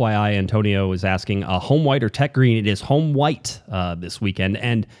FYI, Antonio is asking, home white or tech green? It is home white this weekend.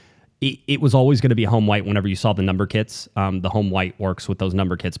 And it was always going to be home white whenever you saw the number kits. The home white works with those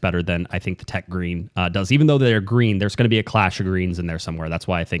number kits better than I think the tech green does. Even though they're green, there's going to be a clash of greens in there somewhere. That's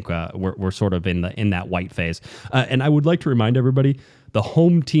why I think we're sort of in that white phase. And I would like to remind everybody, the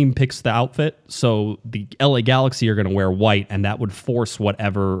home team picks the outfit, so the LA Galaxy are going to wear white, and that would force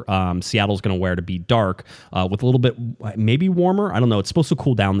whatever Seattle's going to wear to be dark, with a little bit maybe warmer. I don't know. It's supposed to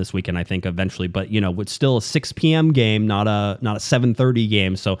cool down this weekend, I think, eventually, but it's still a 6 p.m. game, not a 7:30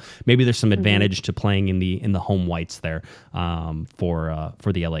 game. So maybe there's some advantage to playing in the home whites there for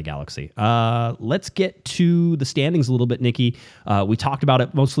the LA Galaxy. Let's get to the standings a little bit, Nikki. We talked about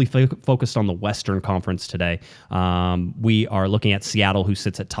it, mostly focused on the Western Conference today. We are looking at Seattle, who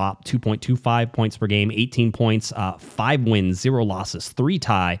sits at top, 2.25 points per game, 18 points, 5 wins, 0 losses, 3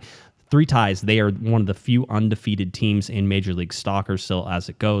 ties. They are one of the few undefeated teams in Major League Soccer still as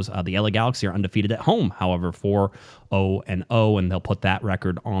it goes. The LA Galaxy are undefeated at home, however, 4-0-0, and they'll put that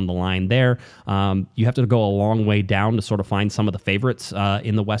record on the line there. You have to go a long way down to sort of find some of the favorites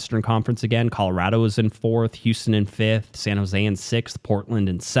in the Western Conference again. Colorado is in 4th, Houston in 5th, San Jose in 6th, Portland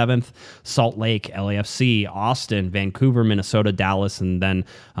in 7th, Salt Lake, LAFC, Austin, Vancouver, Minnesota, Dallas, and then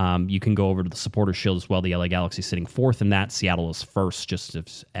you can go over to the Supporters Shield as well. The LA Galaxy sitting 4th in that. Seattle is 1st, just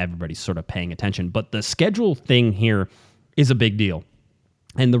if everybody's sort of paying attention. But the schedule thing here is a big deal.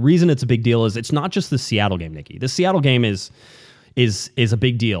 And the reason it's a big deal is it's not just the Seattle game, Nikki. The Seattle game is a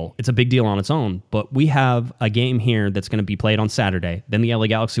big deal. It's a big deal on its own, but we have a game here that's going to be played on Saturday. Then the LA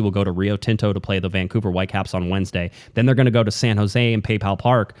Galaxy will go to Rio Tinto to play the Vancouver Whitecaps on Wednesday. Then they're going to go to San Jose and PayPal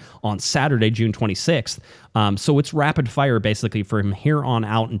Park on Saturday, June 26th. So it's rapid fire basically from here on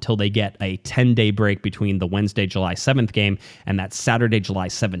out until they get a 10-day break between the Wednesday, July 7th game and that Saturday, July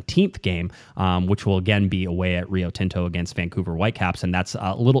 17th game, which will again be away at Rio Tinto against Vancouver Whitecaps. And that's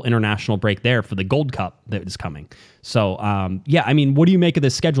a little international break there for the Gold Cup that is coming. So, what do you make of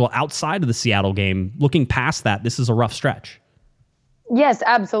this schedule outside of the Seattle game? Looking past that, this is a rough stretch. Yes,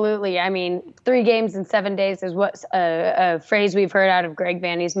 absolutely. 3 games in 7 days is what's a phrase we've heard out of Greg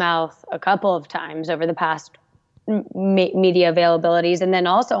Vanney's mouth a couple of times over the past media availabilities. And then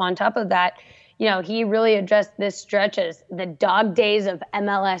also on top of that, he really addressed this stretch as the dog days of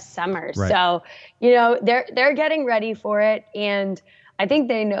MLS summer. Right. So, they're getting ready for it. And I think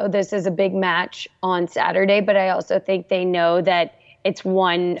they know this is a big match on Saturday, but I also think they know that it's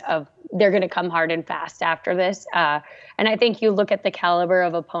they're going to come hard and fast after this. And I think you look at the caliber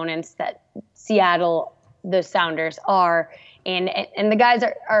of opponents that Seattle, the Sounders are, and the guys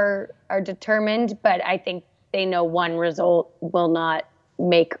are determined, but I think they know one result will not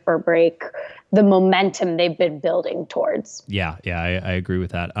make or break the momentum they've been building towards. Yeah, I agree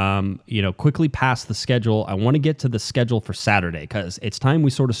with that. Quickly past the schedule, I want to get to the schedule for Saturday because it's time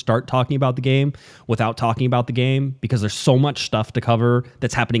we sort of start talking about the game without talking about the game because there's so much stuff to cover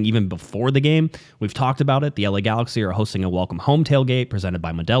that's happening even before the game. We've talked about it. The LA Galaxy are hosting a welcome home tailgate presented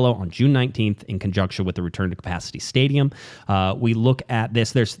by Modelo on June 19th in conjunction with the return to Capacity Stadium. We look at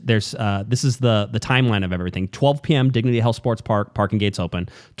this. This is the timeline of everything. 12 p.m. Dignity Health Sports Park, parking gates open.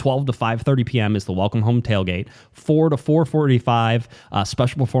 12 to 5:30 p.m. is the welcome home tailgate. 4 to 4:45,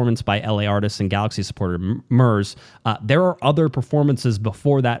 special performance by LA artists and Galaxy supporter Murs. There are other performances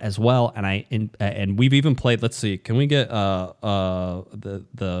before that as well, and we've even played. Let's see, can we get the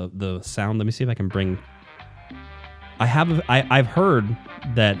sound? Let me see if I can bring. I've heard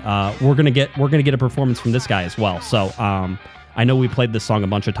that we're gonna get a performance from this guy as well. So I know we played this song a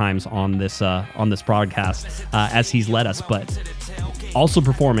bunch of times on this broadcast as he's led us, but also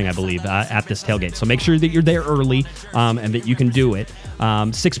performing, I believe, at this tailgate. So make sure that you're there early and that you can do it.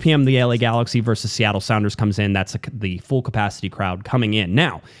 6 p.m. the LA Galaxy versus Seattle Sounders comes in. That's the full capacity crowd coming in.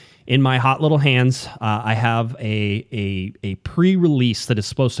 Now, in my hot little hands, I have a pre-release that is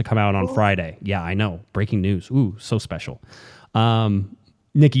supposed to come out on Friday. Yeah, I know. Breaking news. Ooh, so special.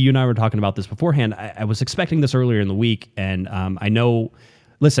 Nikki, you and I were talking about this beforehand. I was expecting this earlier in the week, and I know...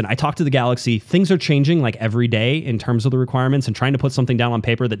 Listen, I talked to the Galaxy. Things are changing like every day in terms of the requirements, and trying to put something down on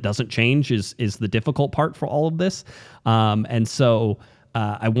paper that doesn't change is the difficult part for all of this. And so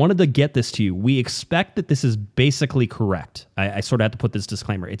I wanted to get this to you. We expect that this is basically correct. I sort of have to put this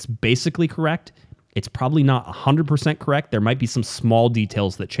disclaimer. It's basically correct. It's probably not 100% correct. There might be some small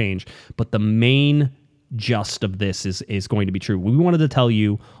details that change, but the main gist of this is going to be true. We wanted to tell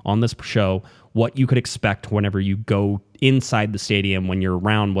you on this show what you could expect whenever you go inside the stadium, when you're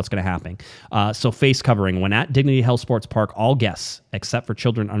around what's going to happen. So face covering. When at Dignity Health Sports Park, all guests, except for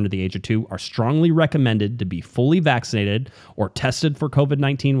children under the age of 2, are strongly recommended to be fully vaccinated or tested for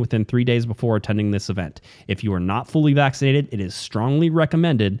COVID-19 within 3 days before attending this event. If you are not fully vaccinated, it is strongly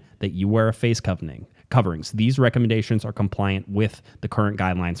recommended that you wear a face coverings. These recommendations are compliant with the current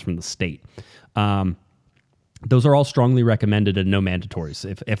guidelines from the state. Those are all strongly recommended and no mandatories.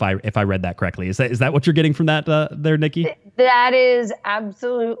 If I read that correctly, is that what you're getting from that there, Nikki? That is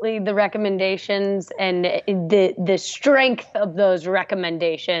absolutely the recommendations, and the strength of those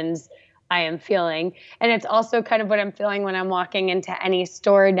recommendations I am feeling, and it's also kind of what I'm feeling when I'm walking into any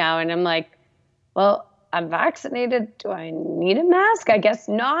store now, and I'm like, well, I'm vaccinated. Do I need a mask? I guess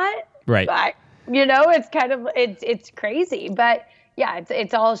not. Right. But, it's kind of it's crazy, but. Yeah,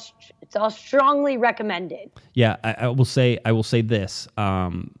 it's all strongly recommended. Yeah, I will say this.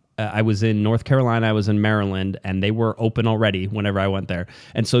 I was in North Carolina, I was in Maryland, and they were open already whenever I went there.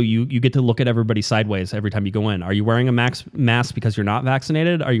 And so you get to look at everybody sideways every time you go in. Are you wearing a mask because you're not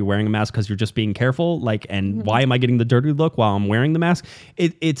vaccinated? Are you wearing a mask because you're just being careful? Why am I getting the dirty look while I'm wearing the mask?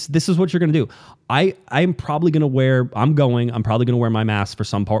 This is what you're going to do. I'm probably going to wear my mask for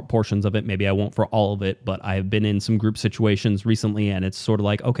some portions of it. Maybe I won't for all of it, but I've been in some group situations recently, and it's sort of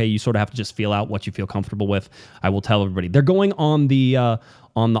like, okay, you sort of have to just feel out what you feel comfortable with. I will tell everybody. They're going on the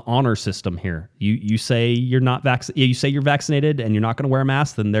honor system here. You say you're not you say you're vaccinated and you're not going to wear a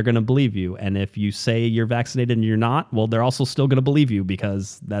mask, then they're going to believe you. And if you say you're vaccinated and you're not, well, they're also still going to believe you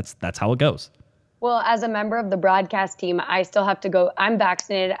because that's how it goes. Well, as a member of the broadcast team, I still have to go. I'm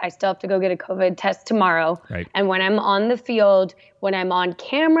vaccinated. I still have to go get a COVID test tomorrow. Right. And when I'm on the field, when I'm on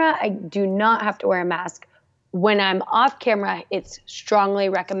camera, I do not have to wear a mask. When I'm off camera, it's strongly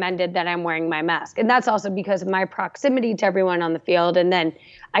recommended that I'm wearing my mask. And that's also because of my proximity to everyone on the field. And then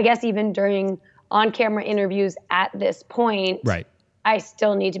I guess even during on-camera interviews at this point, right, I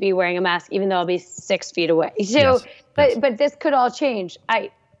still need to be wearing a mask, even though I'll be 6 feet away. So, yes. But this could all change.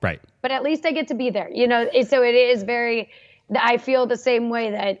 Right. But at least I get to be there, so it is I feel the same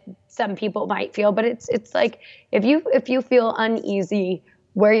way that some people might feel, but it's like, if you feel uneasy,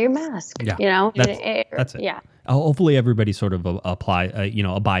 wear your mask, Yeah. That's it. Yeah. hopefully everybody sort of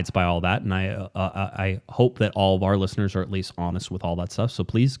abides by all that, and I hope that all of our listeners are at least honest with all that stuff. So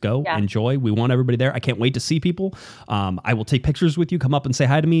please go enjoy. We want everybody there. I can't wait to see people. I will take pictures with you. Come up and say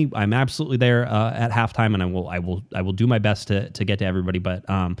hi to me. I'm absolutely there at halftime, and I will do my best to get to everybody. But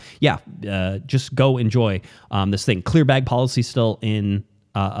just go enjoy this thing. Clear bag policy still in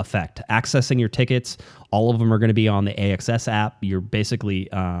effect. Accessing your tickets, all of them are going to be on the AXS app. You're basically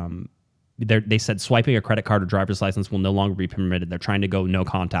they said swiping a credit card or driver's license will no longer be permitted. They're trying to go no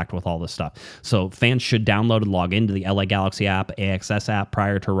contact with all this stuff. So fans should download and log into the LA Galaxy app, AXS app,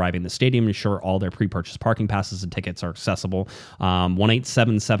 prior to arriving at the stadium. Ensure all their pre-purchased parking passes and tickets are accessible.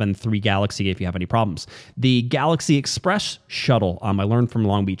 1-877-3-GALAXY if you have any problems. The Galaxy Express shuttle, I learned from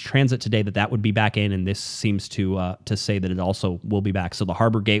Long Beach Transit today that would be back in, and this seems to say that it also will be back. So the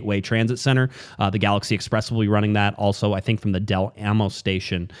Harbor Gateway Transit Center, the Galaxy Express will be running that. Also, I think from the Del Amo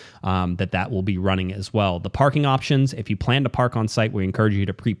station, that will be running as well. The parking options, if you plan to park on site, we encourage you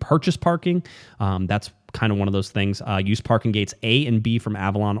to pre-purchase parking. That's kind of one of those things. Use parking gates A and B from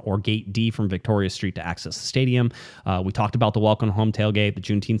Avalon or gate D from Victoria Street to access the stadium. We talked about the welcome home tailgate, the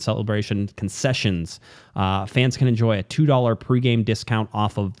Juneteenth celebration, concessions. Fans can enjoy a $2 pregame discount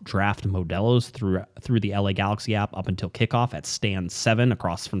off of draft Modelo's through the LA Galaxy app up until kickoff at stand 7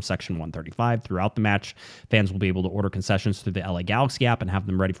 across from section 135. Throughout the match, fans will be able to order concessions through the LA Galaxy app and have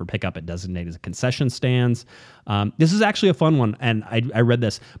them ready for pickup at designated concession stands. This is actually a fun one, and I read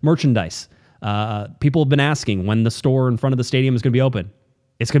this. Merchandise. People have been asking when the store in front of the stadium is going to be open.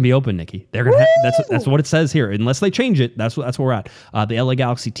 It's going to be open, Nikki. They're going to. That's what it says here. Unless they change it, that's where we're at. The LA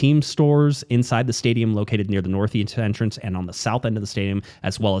Galaxy team stores inside the stadium, located near the northeast entrance and on the south end of the stadium,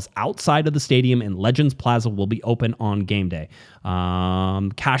 as well as outside of the stadium in Legends Plaza, will be open on game day.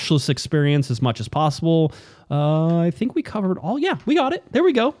 Cashless experience as much as possible. I think we covered all. Yeah, we got it. There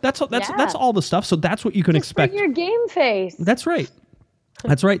we go. That's all the stuff. So that's what you can expect. Bring your game face. That's right.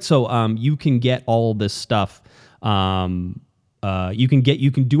 That's right. So you can get all this stuff. You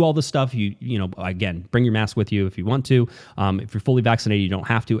can do all this stuff. Again, bring your mask with you if you want to. If you're fully vaccinated, you don't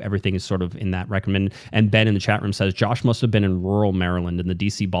have to. Everything is sort of in that recommended. And Ben in the chat room says, Josh must have been in rural Maryland. In the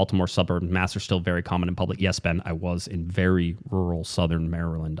DC, Baltimore suburb, masks are still very common in public. Yes, Ben, I was in very rural southern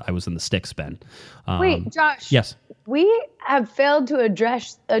Maryland. I was in the sticks, Ben. Wait, Josh. Yes. We have failed to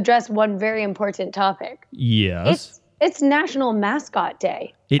address one very important topic. Yes. It's National Mascot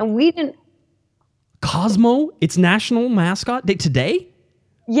Day, and we didn't. Cosmo, it's National Mascot Day today?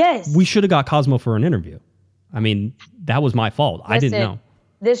 Yes. We should have got Cosmo for an interview. I mean, that was my fault. I didn't know.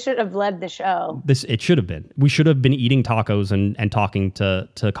 This should have led the show. It should have been. We should have been eating tacos and talking to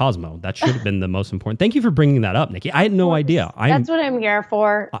Cosmo. That should have been the most important. Thank you for bringing that up, Nikki. I had no idea. That's what I'm here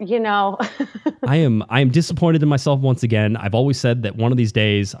for, I am disappointed in myself once again. I've always said that one of these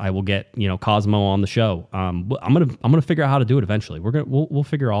days I will get, Cosmo on the show. I'm gonna figure out how to do it eventually. We'll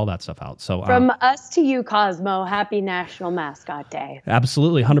figure all that stuff out. So from us to you, Cosmo, happy National Mascot Day.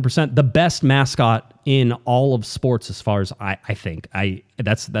 Absolutely, 100%. The best mascot in all of sports, as far as I think.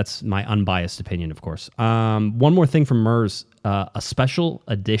 That's my unbiased opinion, of course. One more thing from MERS, a special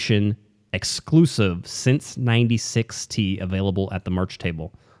edition exclusive since 96 tee available at the merch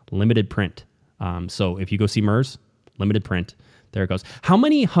table, limited print. So if you go see MERS, limited print. There it goes. How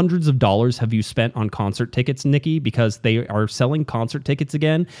many hundreds of dollars have you spent on concert tickets, Nikki? Because they are selling concert tickets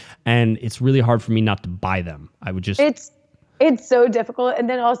again, and it's really hard for me not to buy them. I would just... It's so difficult. And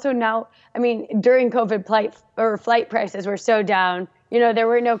then also now, during COVID, flight prices were so down. There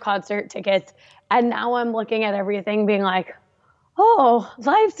were no concert tickets. And now I'm looking at everything being like, oh,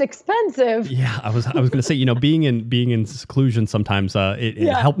 life's expensive. Yeah, I was going to say, being in seclusion sometimes it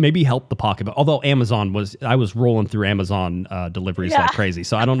helped the pocketbook. Although I was rolling through Amazon deliveries like crazy,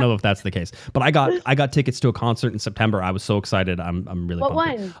 so I don't know if that's the case. But I got tickets to a concert in September. I was so excited. I'm really what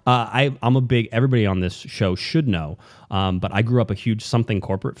pumped. one? I'm a big, everybody on this show should know. But I grew up a huge Something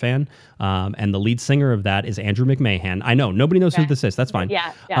Corporate fan, and the lead singer of that is Andrew McMahon. I know nobody knows who this is. That's fine.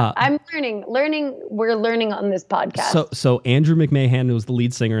 Yeah. I'm learning. We're learning on this podcast. So Andrew McMahon was the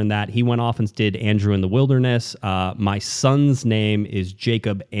lead singer in that. He went off and did Andrew in the Wilderness. My son's name is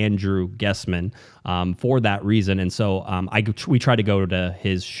Jacob Andrew Gessman for that reason, and so we try to go to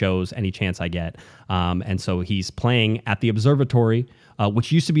his shows any chance I get. And so he's playing at the Observatory,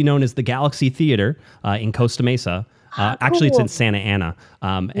 which used to be known as the Galaxy Theater in Costa Mesa. Actually, it's in Cool. Santa Ana.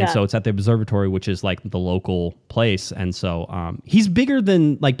 And Yeah. so it's at the observatory, which is like the local place. And so he's bigger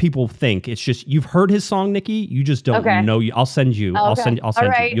than like people think. It's just, you've heard his song, Nikki. You just don't Okay. know. I'll send you. I'll Okay. send All you.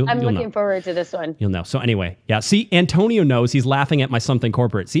 right. You'll I'm know. looking forward to this one. You'll know. So anyway, yeah. See, Antonio knows. He's laughing at my something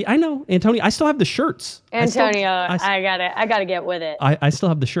corporate. See, I know, Antonio. I still have the shirts. Antonio, I gotta get with it. I still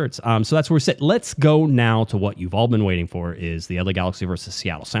have the shirts. So that's where we're sitting. Let's go now to what you've all been waiting for, is the LA Galaxy versus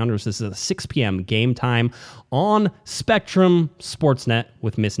Seattle Sounders. This is a 6 p.m. game time on Spectrum Sportsnet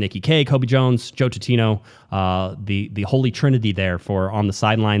with Miss Nikki K, Kobe Jones, Joe Tutino, the holy trinity there for on the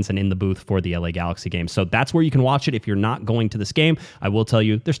sidelines and in the booth for the LA Galaxy game. So that's where you can watch it if you're not going to this game. I will tell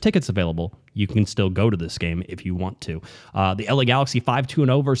you, there's tickets available. You can still go to this game if you want to. The LA Galaxy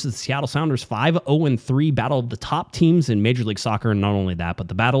 5-2-0 versus the Seattle Sounders 5-0-3, battle of the top teams in Major League Soccer. And not only that, but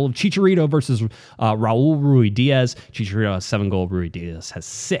the battle of Chicharito versus Raul Ruidiaz. Chicharito has 7 goals, Ruidiaz has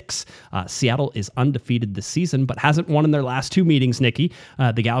 6. Seattle is undefeated this season, but hasn't won in their last 2 meetings, Nikki.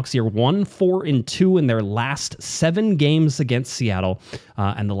 The Galaxy are 1-4-2 in their last 7 games against Seattle.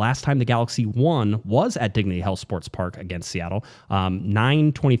 And the last time the Galaxy won was at Dignity Health Sports Park against Seattle.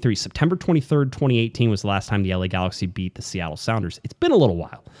 9/23, September 23rd, 2018 was the last time the LA Galaxy beat the Seattle Sounders. It's been a little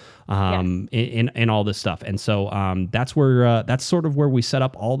while. In all this stuff. And so that's where that's sort of where we set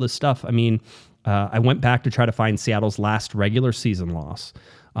up all this stuff. I mean, I went back to try to find Seattle's last regular season loss.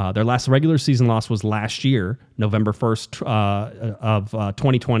 Their last regular season loss was last year, November 1st of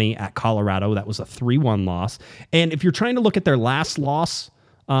 2020 at Colorado. That was a 3-1 loss. And if you're trying to look at their last loss,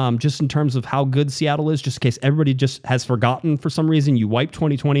 just in terms of how good Seattle is, just in case everybody just has forgotten for some reason, you wiped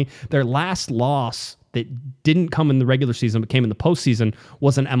 2020. Their last loss that didn't come in the regular season but came in the postseason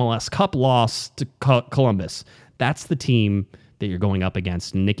was an MLS Cup loss to Columbus. That's the team that you're going up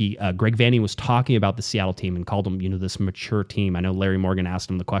against. Nikki, Greg Vanney was talking about the Seattle team and called them, this mature team. I know Larry Morgan asked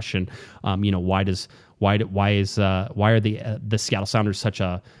him the question, why are the Seattle Sounders such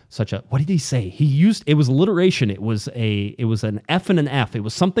a what did he say? He used, it was alliteration. It was an F and an F. It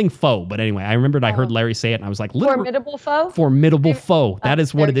was something faux. But anyway, I remembered I heard Larry say it and I was like, Formidable foe? Formidable foe. That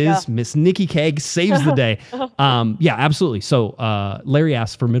is what it is. Miss Nikki Keg saves the day. Yeah, absolutely. So Larry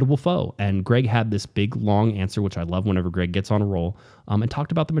asked formidable foe, and Greg had this big long answer, which I love whenever Greg gets on a roll, and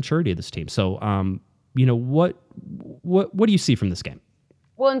talked about the maturity of this team. So what do you see from this game?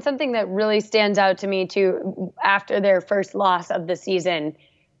 Well, and something that really stands out to me too, after their first loss of the season,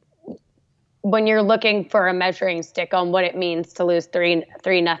 when you're looking for a measuring stick on what it means to lose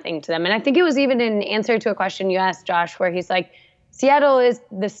 3-0 to them. And I think it was even in answer to a question you asked, Josh, where he's like, Seattle is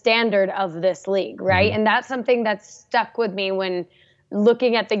the standard of this league, right? Mm-hmm. And that's something that's stuck with me when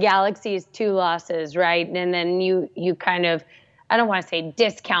looking at the Galaxy's 2 losses, right? And then you kind of, I don't want to say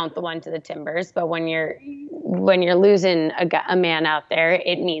discount the one to the Timbers, but when you're losing a man out there,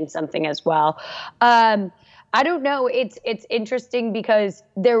 it means something as well. I don't know. It's interesting because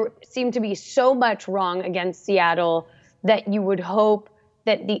there seemed to be so much wrong against Seattle that you would hope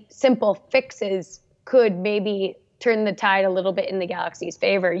that the simple fixes could maybe turn the tide a little bit in the Galaxy's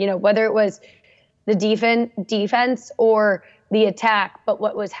favor. Whether it was the defense or the attack, but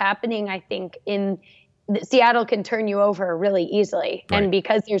what was happening, I think, Seattle can turn you over really easily. Right. And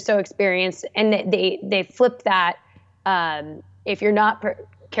because they're so experienced, and they flip that, if you're not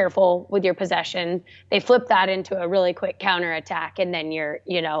careful with your possession, they flip that into a really quick counterattack. And then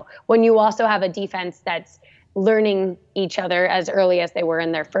when you also have a defense that's learning each other as early as they were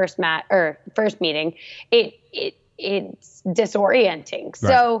in their first meeting, it's disorienting. Right.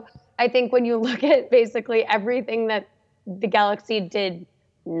 So I think when you look at basically everything that the Galaxy did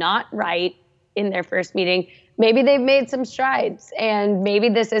not right in their first meeting, maybe they've made some strides, and maybe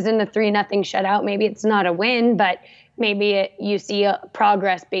this isn't a 3-0 shutout. Maybe it's not a win, but maybe you see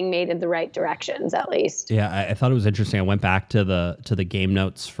progress being made in the right directions, at least. Yeah, I thought it was interesting. I went back to the game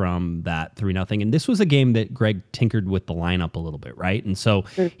notes from that 3-0, and this was a game that Greg tinkered with the lineup a little bit, right? And so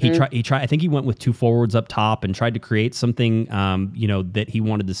he tried. I think he went with 2 forwards up top and tried to create something, that he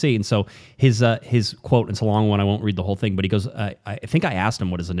wanted to see. And so his quote, it's a long one. I won't read the whole thing, but he goes, I think I asked him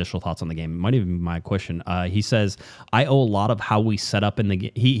what his initial thoughts on the game. It might even be my question. He says, I owe a lot of how we set up in the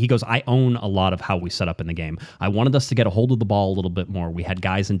game. He goes, I own a lot of how we set up in the game. I wanted us to get a hold of the ball a little bit more. We had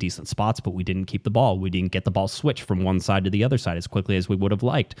guys in decent spots, but we didn't keep the ball. We didn't get the ball switched from one side to the other side as quickly as we would have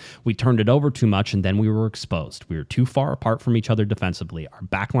liked. We turned it over too much, and then we were exposed. We were too far apart from each other defensively. Our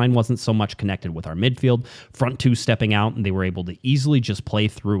back line wasn't so much connected with our midfield. Front 2 stepping out, and they were able to easily just play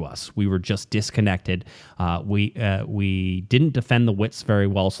through us. We were just disconnected. We didn't defend the widths very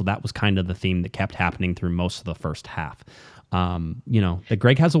well, so that was kind of the theme that kept happening through most of the first half. That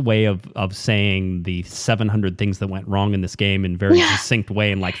Greg has a way of saying the 700 things that went wrong in this game in very succinct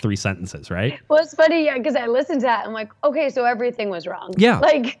way in like 3 sentences, right? Well, it's funny, because I listened to that. I'm like, okay, so everything was wrong. Yeah.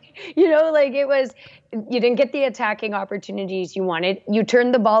 It was, you didn't get the attacking opportunities you wanted. You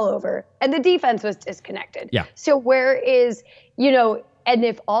turned the ball over and the defense was disconnected. Yeah. So where is, and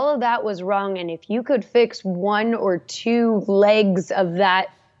if all of that was wrong, and if you could fix 1 or 2 legs of that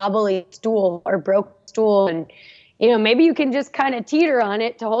wobbly stool or broken stool, and maybe you can just kind of teeter on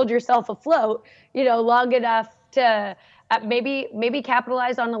it to hold yourself afloat, long enough to maybe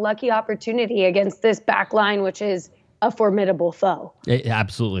capitalize on a lucky opportunity against this back line, which is a formidable foe.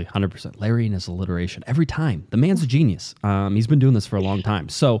 Absolutely, 100%. Larry and his alliteration every time. The man's a genius. He's been doing this for a long time.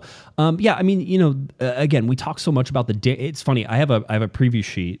 So, again, we talk so much about it's funny. I have a preview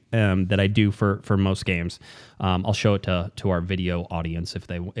sheet that I do for most games. I'll show it to our video audience if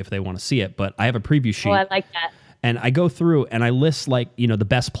they want to see it. But I have a preview sheet. Oh, I like that. And I go through and I list the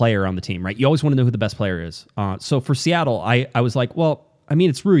best player on the team, right? You always want to know who the best player is. So for Seattle, I was like, well,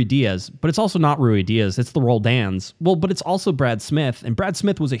 it's Rui Diaz, but it's also not Rui Diaz. It's the Roldans. Well, but it's also Brad Smith. And Brad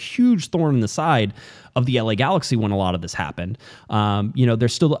Smith was a huge thorn in the side of the LA Galaxy when a lot of this happened.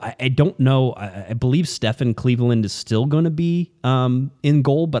 There's still, I don't know, I believe Stefan Cleveland is still going to be in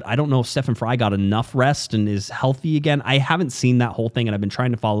goal, but I don't know if Stefan Fry got enough rest and is healthy again. I haven't seen that whole thing, and I've been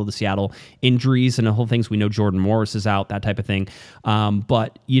trying to follow the Seattle injuries and the whole things. We know Jordan Morris is out, that type of thing.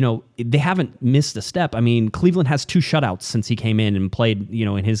 But they haven't missed a step. Cleveland has 2 shutouts since he came in and played,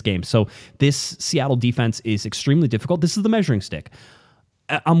 in his game. So this Seattle defense is extremely difficult. This is the measuring stick.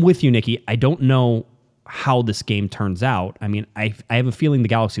 I'm with you, Nikki. I don't know how this game turns out. I have a feeling the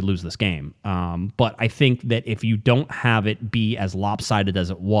Galaxy lose this game. But I think that if you don't have it be as lopsided as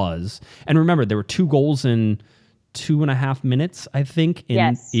it was, and remember, there were 2 goals in 2.5 minutes, I think.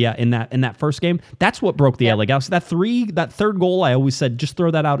 In that first game. That's what broke the LA Galaxy. That third goal, I always said, just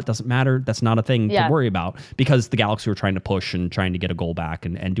throw that out. It doesn't matter. That's not a thing to worry about, because the Galaxy were trying to push and trying to get a goal back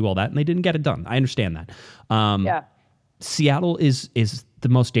and do all that, and they didn't get it done. I understand that. Seattle is the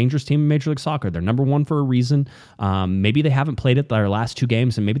most dangerous team in Major League Soccer. They're number 1 for a reason. Maybe they haven't played it their last 2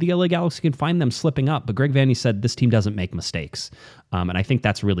 games, and maybe the LA Galaxy can find them slipping up. But Greg Vanney said this team doesn't make mistakes. And I think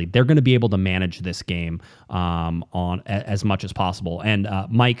that's really, they're going to be able to manage this game on as much as possible. And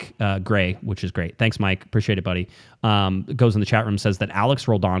Mike Gray, which is great. Thanks, Mike. Appreciate it, buddy. Goes in the chat room, says that Alex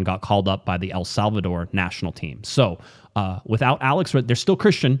Roldan got called up by the El Salvador national team. So without Alex, there's still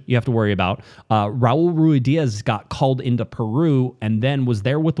Christian you have to worry about. Raul Ruidiaz got called into Peru and then was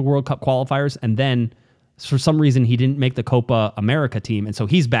there with the World Cup qualifiers, and then for some reason he didn't make the Copa America team, and so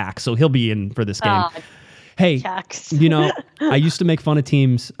he's back, so he'll be in for this game. Hey, I used to make fun of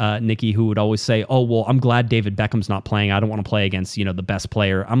teams, Nikki, who would always say, oh, well, I'm glad David Beckham's not playing. I don't want to play against, the best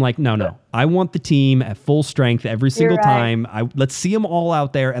player. I'm like, no. I want the team at full strength every single time. Let's see them all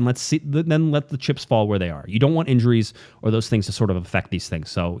out there, and then let the chips fall where they are. You don't want injuries or those things to sort of affect these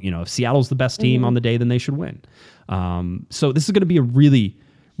things. So, if Seattle's the best team on the day, then they should win. So this is going to be a really,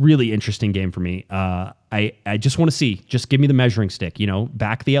 really interesting game for me. I just want to see, just give me the measuring stick,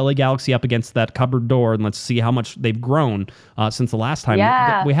 back the LA Galaxy up against that cupboard door, and let's see how much they've grown since the last time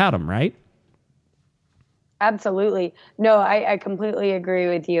that we had them, right? Absolutely. No, I completely agree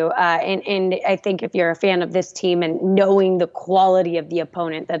with you. And I think if you're a fan of this team and knowing the quality of the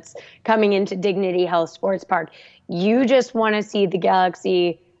opponent that's coming into Dignity Health Sports Park, you just want to see the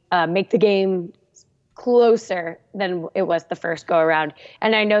Galaxy make the game closer than it was the first go around.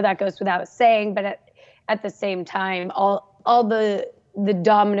 And I know that goes without saying, but at the same time, all the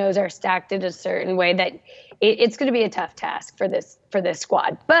dominoes are stacked in a certain way that it's going to be a tough task for this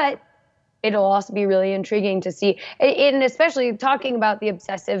squad. But it'll also be really intriguing to see, and especially talking about the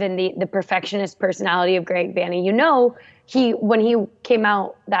obsessive and the perfectionist personality of Greg Vanney. When he came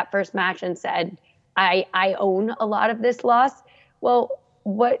out that first match and said, I own a lot of this loss. Well,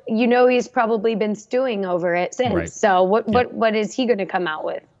 he's probably been stewing over it since. Right. So what is he going to come out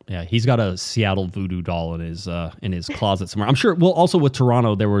with? Yeah, he's got a Seattle voodoo doll in his closet somewhere. I'm sure. Well, also with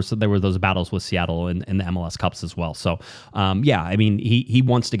Toronto, there were those battles with Seattle in the MLS Cups as well. So, he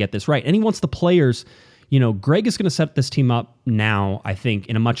wants to get this right, and he wants the players. Greg is going to set this team up now, I think,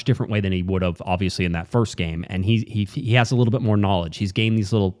 in a much different way than he would have, obviously, in that first game. And he has a little bit more knowledge. He's gained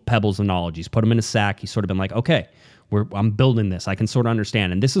these little pebbles of knowledge. He's put them in a sack. He's sort of been like, okay, I'm building this. I can sort of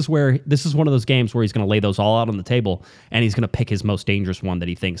understand. And this is one of those games where he's going to lay those all out on the table, and he's going to pick his most dangerous one that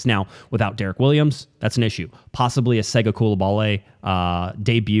he thinks. Now, without Derek Williams, that's an issue. Possibly a Sega Coulibaly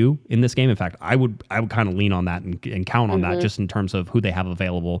debut in this game. In fact, I would kind of lean on that and count on that, just in terms of who they have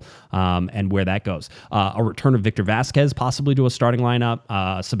available and where that goes. A return of Victor Vasquez possibly to a starting lineup.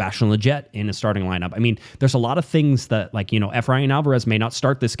 Sebastian Lletget in a starting lineup. I mean, there's a lot of things that, like, Efrain Alvarez may not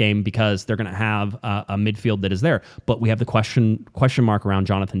start this game because they're going to have a midfield that is there. But we have the question mark around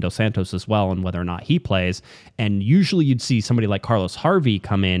Jonathan Dos Santos as well, and whether or not he plays. And usually you'd see somebody like Carlos Harvey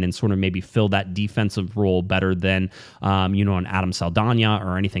come in and sort of maybe fill that defensive role better than an Adam Saldana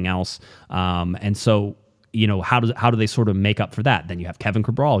or anything else. And so, how do they sort of make up for that? Then you have Kevin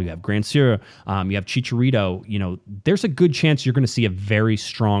Cabral, you have Grandsir, you have Chicharito. There's a good chance you're going to see a very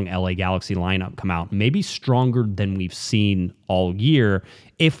strong LA Galaxy lineup come out, maybe stronger than we've seen all year,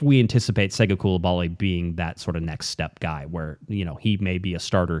 if we anticipate Sega Coulibaly being that sort of next step guy where, he may be a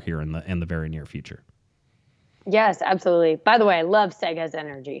starter here in the very near future. Yes, absolutely. By the way, I love Sega's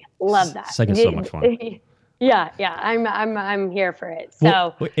energy. Love that. Sega's so much fun. Yeah, I'm here for it.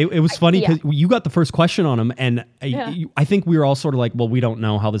 So it was funny because you got the first question on him, and I think we were all sort of like, well, we don't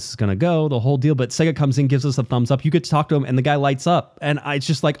know how this is going to go, the whole deal. But Sega comes in, gives us a thumbs up. You get to talk to him, and the guy lights up, and it's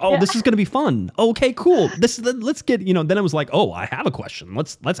just like, this is going to be fun. Okay, cool. Let's get Then I was like, I have a question.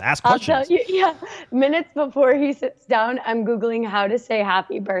 Let's ask questions. I'll tell you, minutes before he sits down, I'm googling how to say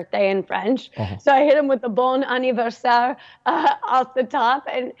happy birthday in French. So I hit him with the bon anniversaire off the top,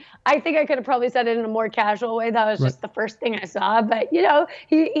 and I think I could have probably said it in a more casual way. That was just the first thing I saw, but he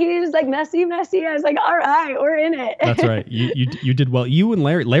was like merci. I was like, all right, we're in it. That's right. You did well. You and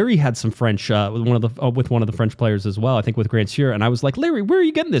Larry had some French with one of the French players as well. I think with Grandsir, and I was like, Larry, where are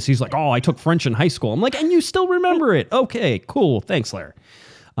you getting this? He's like, I took French in high school. I'm like, and you still remember it? Okay, cool. Thanks, Larry.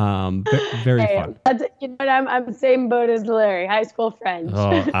 Very fun. I'm the same boat as Larry, high school French.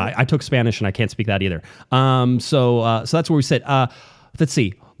 I took Spanish and I can't speak that either. So that's where we sit. Let's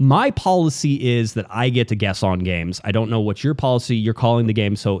see. My policy is that I get to guess on games. I don't know what's your policy. You're calling the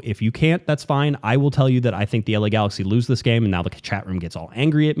game. So if you can't, that's fine. I will tell you that I think the LA Galaxy lose this game, and now the chat room gets all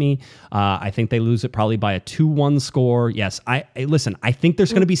angry at me. I think they lose it probably by a 2-1 score. Yes, listen, I think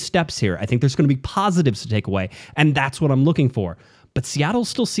there's going to be steps here. I think there's going to be positives to take away, and that's what I'm looking for. But Seattle's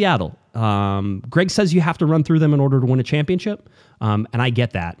still Seattle. Greg says you have to run through them in order to win a championship, and I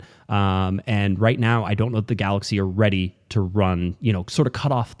get that. And right now, I don't know if the Galaxy are ready to run, sort of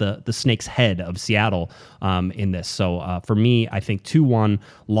cut off the snake's head of Seattle in this. So for me, I think 2-1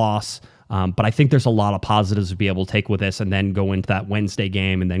 loss. But I think there's a lot of positives to be able to take with this, and then go into that Wednesday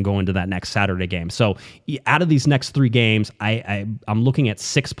game, and then go into that next Saturday game. So out of these next 3 games, I'm looking at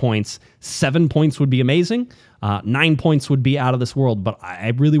 6 points. 7 points would be amazing. 9 points would be out of this world, but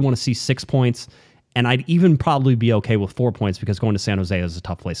I really want to see 6 points. And I'd even probably be okay with 4 points, because going to San Jose is a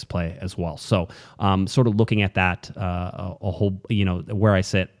tough place to play as well. So sort of looking at that a whole, where I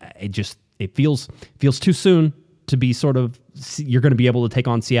sit, it feels too soon to be sort of, you're going to be able to take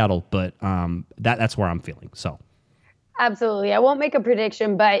on Seattle, but that's where I'm feeling. So absolutely. I won't make a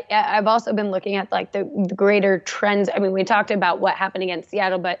prediction, but I've also been looking at like the greater trends. I mean, we talked about what happened against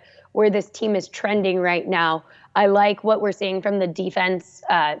Seattle, but where this team is trending right now, I like what we're seeing from the defense,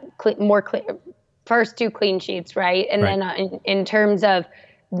 first 2 clean sheets, right? And then in terms of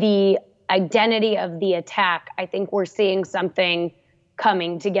the identity of the attack, I think we're seeing something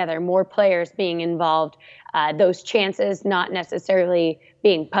coming together, more players being involved, those chances not necessarily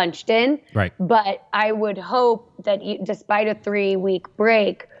being punched in. Right. But I would hope that despite a 3-week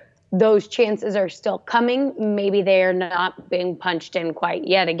break, those chances are still coming. Maybe they are not being punched in quite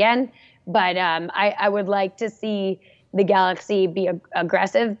yet again. But I would like to see the Galaxy be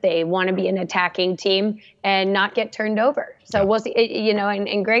aggressive. They want to be an attacking team and not get turned over. So we'll see,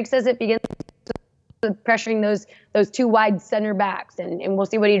 and Greg says it begins with pressuring those 2 wide center backs, and we'll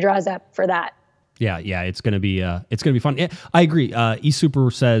see what he draws up for that. Yeah, it's gonna be fun. Yeah, I agree.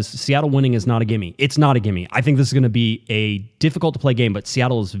 eSuper says Seattle winning is not a gimme. It's not a gimme. I think this is gonna be a difficult to play game, but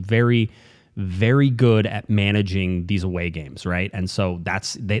Seattle is very, very good at managing these away games, right? And so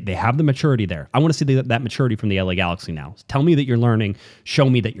they have the maturity there. I want to see that maturity from the LA Galaxy now. Tell me that you're learning. Show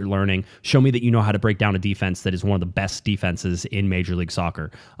me that you're learning. Show me that you know how to break down a defense that is one of the best defenses in Major League Soccer.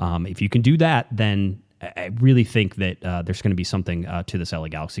 If you can do that, then I really think that there's going to be something to this LA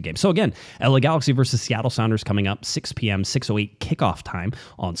Galaxy game. So again, LA Galaxy versus Seattle Sounders coming up 6 p.m., 6:08 kickoff time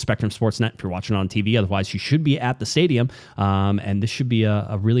on Spectrum Sportsnet if you're watching on TV. Otherwise, you should be at the stadium. And this should be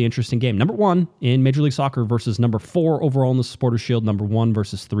a really interesting game. Number 1 in Major League Soccer versus number 4 overall in the Supporters Shield, number 1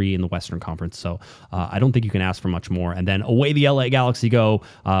 versus 3 in the Western Conference. So I don't think you can ask for much more. And then away the LA Galaxy go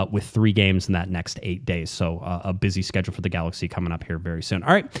with 3 games in that next 8 days. So a busy schedule for the Galaxy coming up here very soon.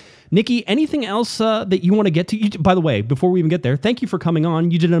 All right, Nikki, anything else that you want to get to? By the way, before we even get there, thank you for coming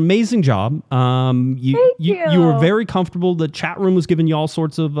on. You did an amazing job. You were very comfortable. The chat room was giving you all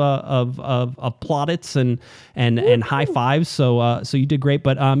sorts of plaudits and high fives. So you did great.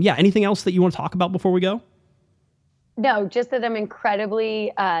 But anything else that you want to talk about before we go? No, just that I'm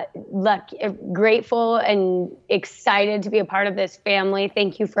incredibly grateful and excited to be a part of this family.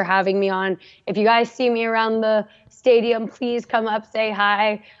 Thank you for having me on. If you guys see me around the stadium, please come up, say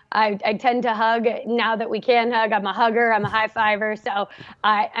hi. I tend to hug now that we can hug. I'm a hugger. I'm a high fiver. So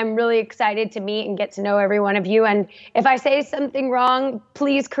I'm really excited to meet and get to know every one of you. And if I say something wrong,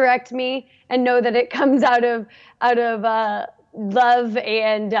 please correct me and know that it comes out of love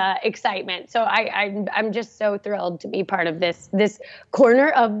and excitement. So I'm just so thrilled to be part of this corner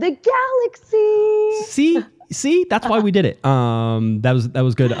of the galaxy. See, that's why we did it. That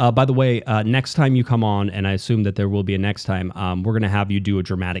was good. By the way, next time you come on, and I assume that there will be a next time, we're gonna have you do a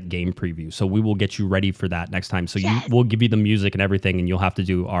dramatic game preview. So we will get you ready for that next time. So we'll give you the music and everything, and you'll have to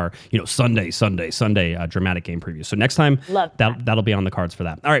do our Sunday dramatic game preview. So next time, that'll be on the cards for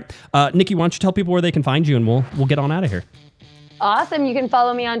that. All right, Nikki, why don't you tell people where they can find you, and we'll get on out of here. Awesome. You can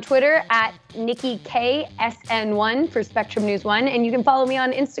follow me on Twitter at NikkiKSN1 for Spectrum News 1. And you can follow me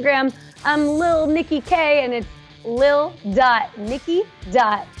on Instagram. I'm Lil Nikki K, and it's lil.nikki.k.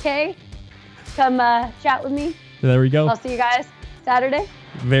 Come chat with me. There we go. I'll see you guys Saturday.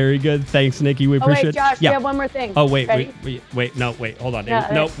 Very good. Thanks, Nikki. We appreciate it. Oh, wait, Josh, we have one more thing. Oh, wait. Hold on.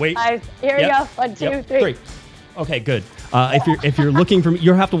 No, wait. Here we go. 1, 2, 3. Okay, good. If you're looking for me,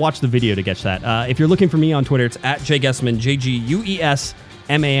 you'll have to watch the video to catch that. If you're looking for me on Twitter, it's at JGuessman, JGUESMAN,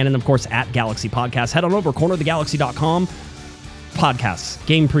 and of course at Galaxy Podcast. Head on over cornerofthegalaxy.com. Podcasts,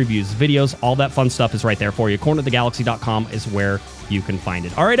 game previews, videos, all that fun stuff is right there for you. Cornerofthegalaxy.com is where you can find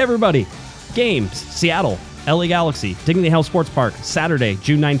it. All right, everybody. Games, Seattle, LA Galaxy, Dignity Health Sports Park, Saturday,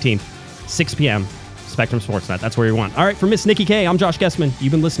 June 19th, 6 p.m. Spectrum Sportsnet. That's where you want. All right, for Miss Nikki K, I'm Josh Guessman.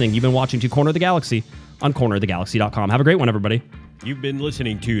 You've been listening. You've been watching to Corner of the Galaxy on cornerofthegalaxy.com. Have a great one, everybody. You've been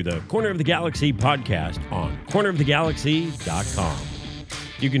listening to the Corner of the Galaxy podcast on cornerofthegalaxy.com.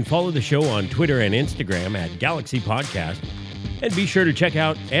 You can follow the show on Twitter and Instagram at Galaxy Podcast, and be sure to check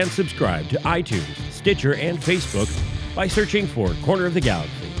out and subscribe to iTunes, Stitcher, and Facebook by searching for Corner of the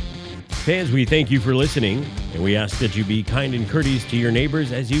Galaxy. Fans, we thank you for listening, and we ask that you be kind and courteous to your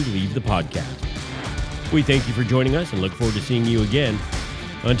neighbors as you leave the podcast. We thank you for joining us and look forward to seeing you again.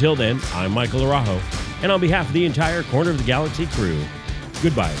 Until then, I'm Michael Araujo, and on behalf of the entire Corner of the Galaxy crew,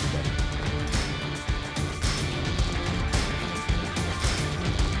 goodbye.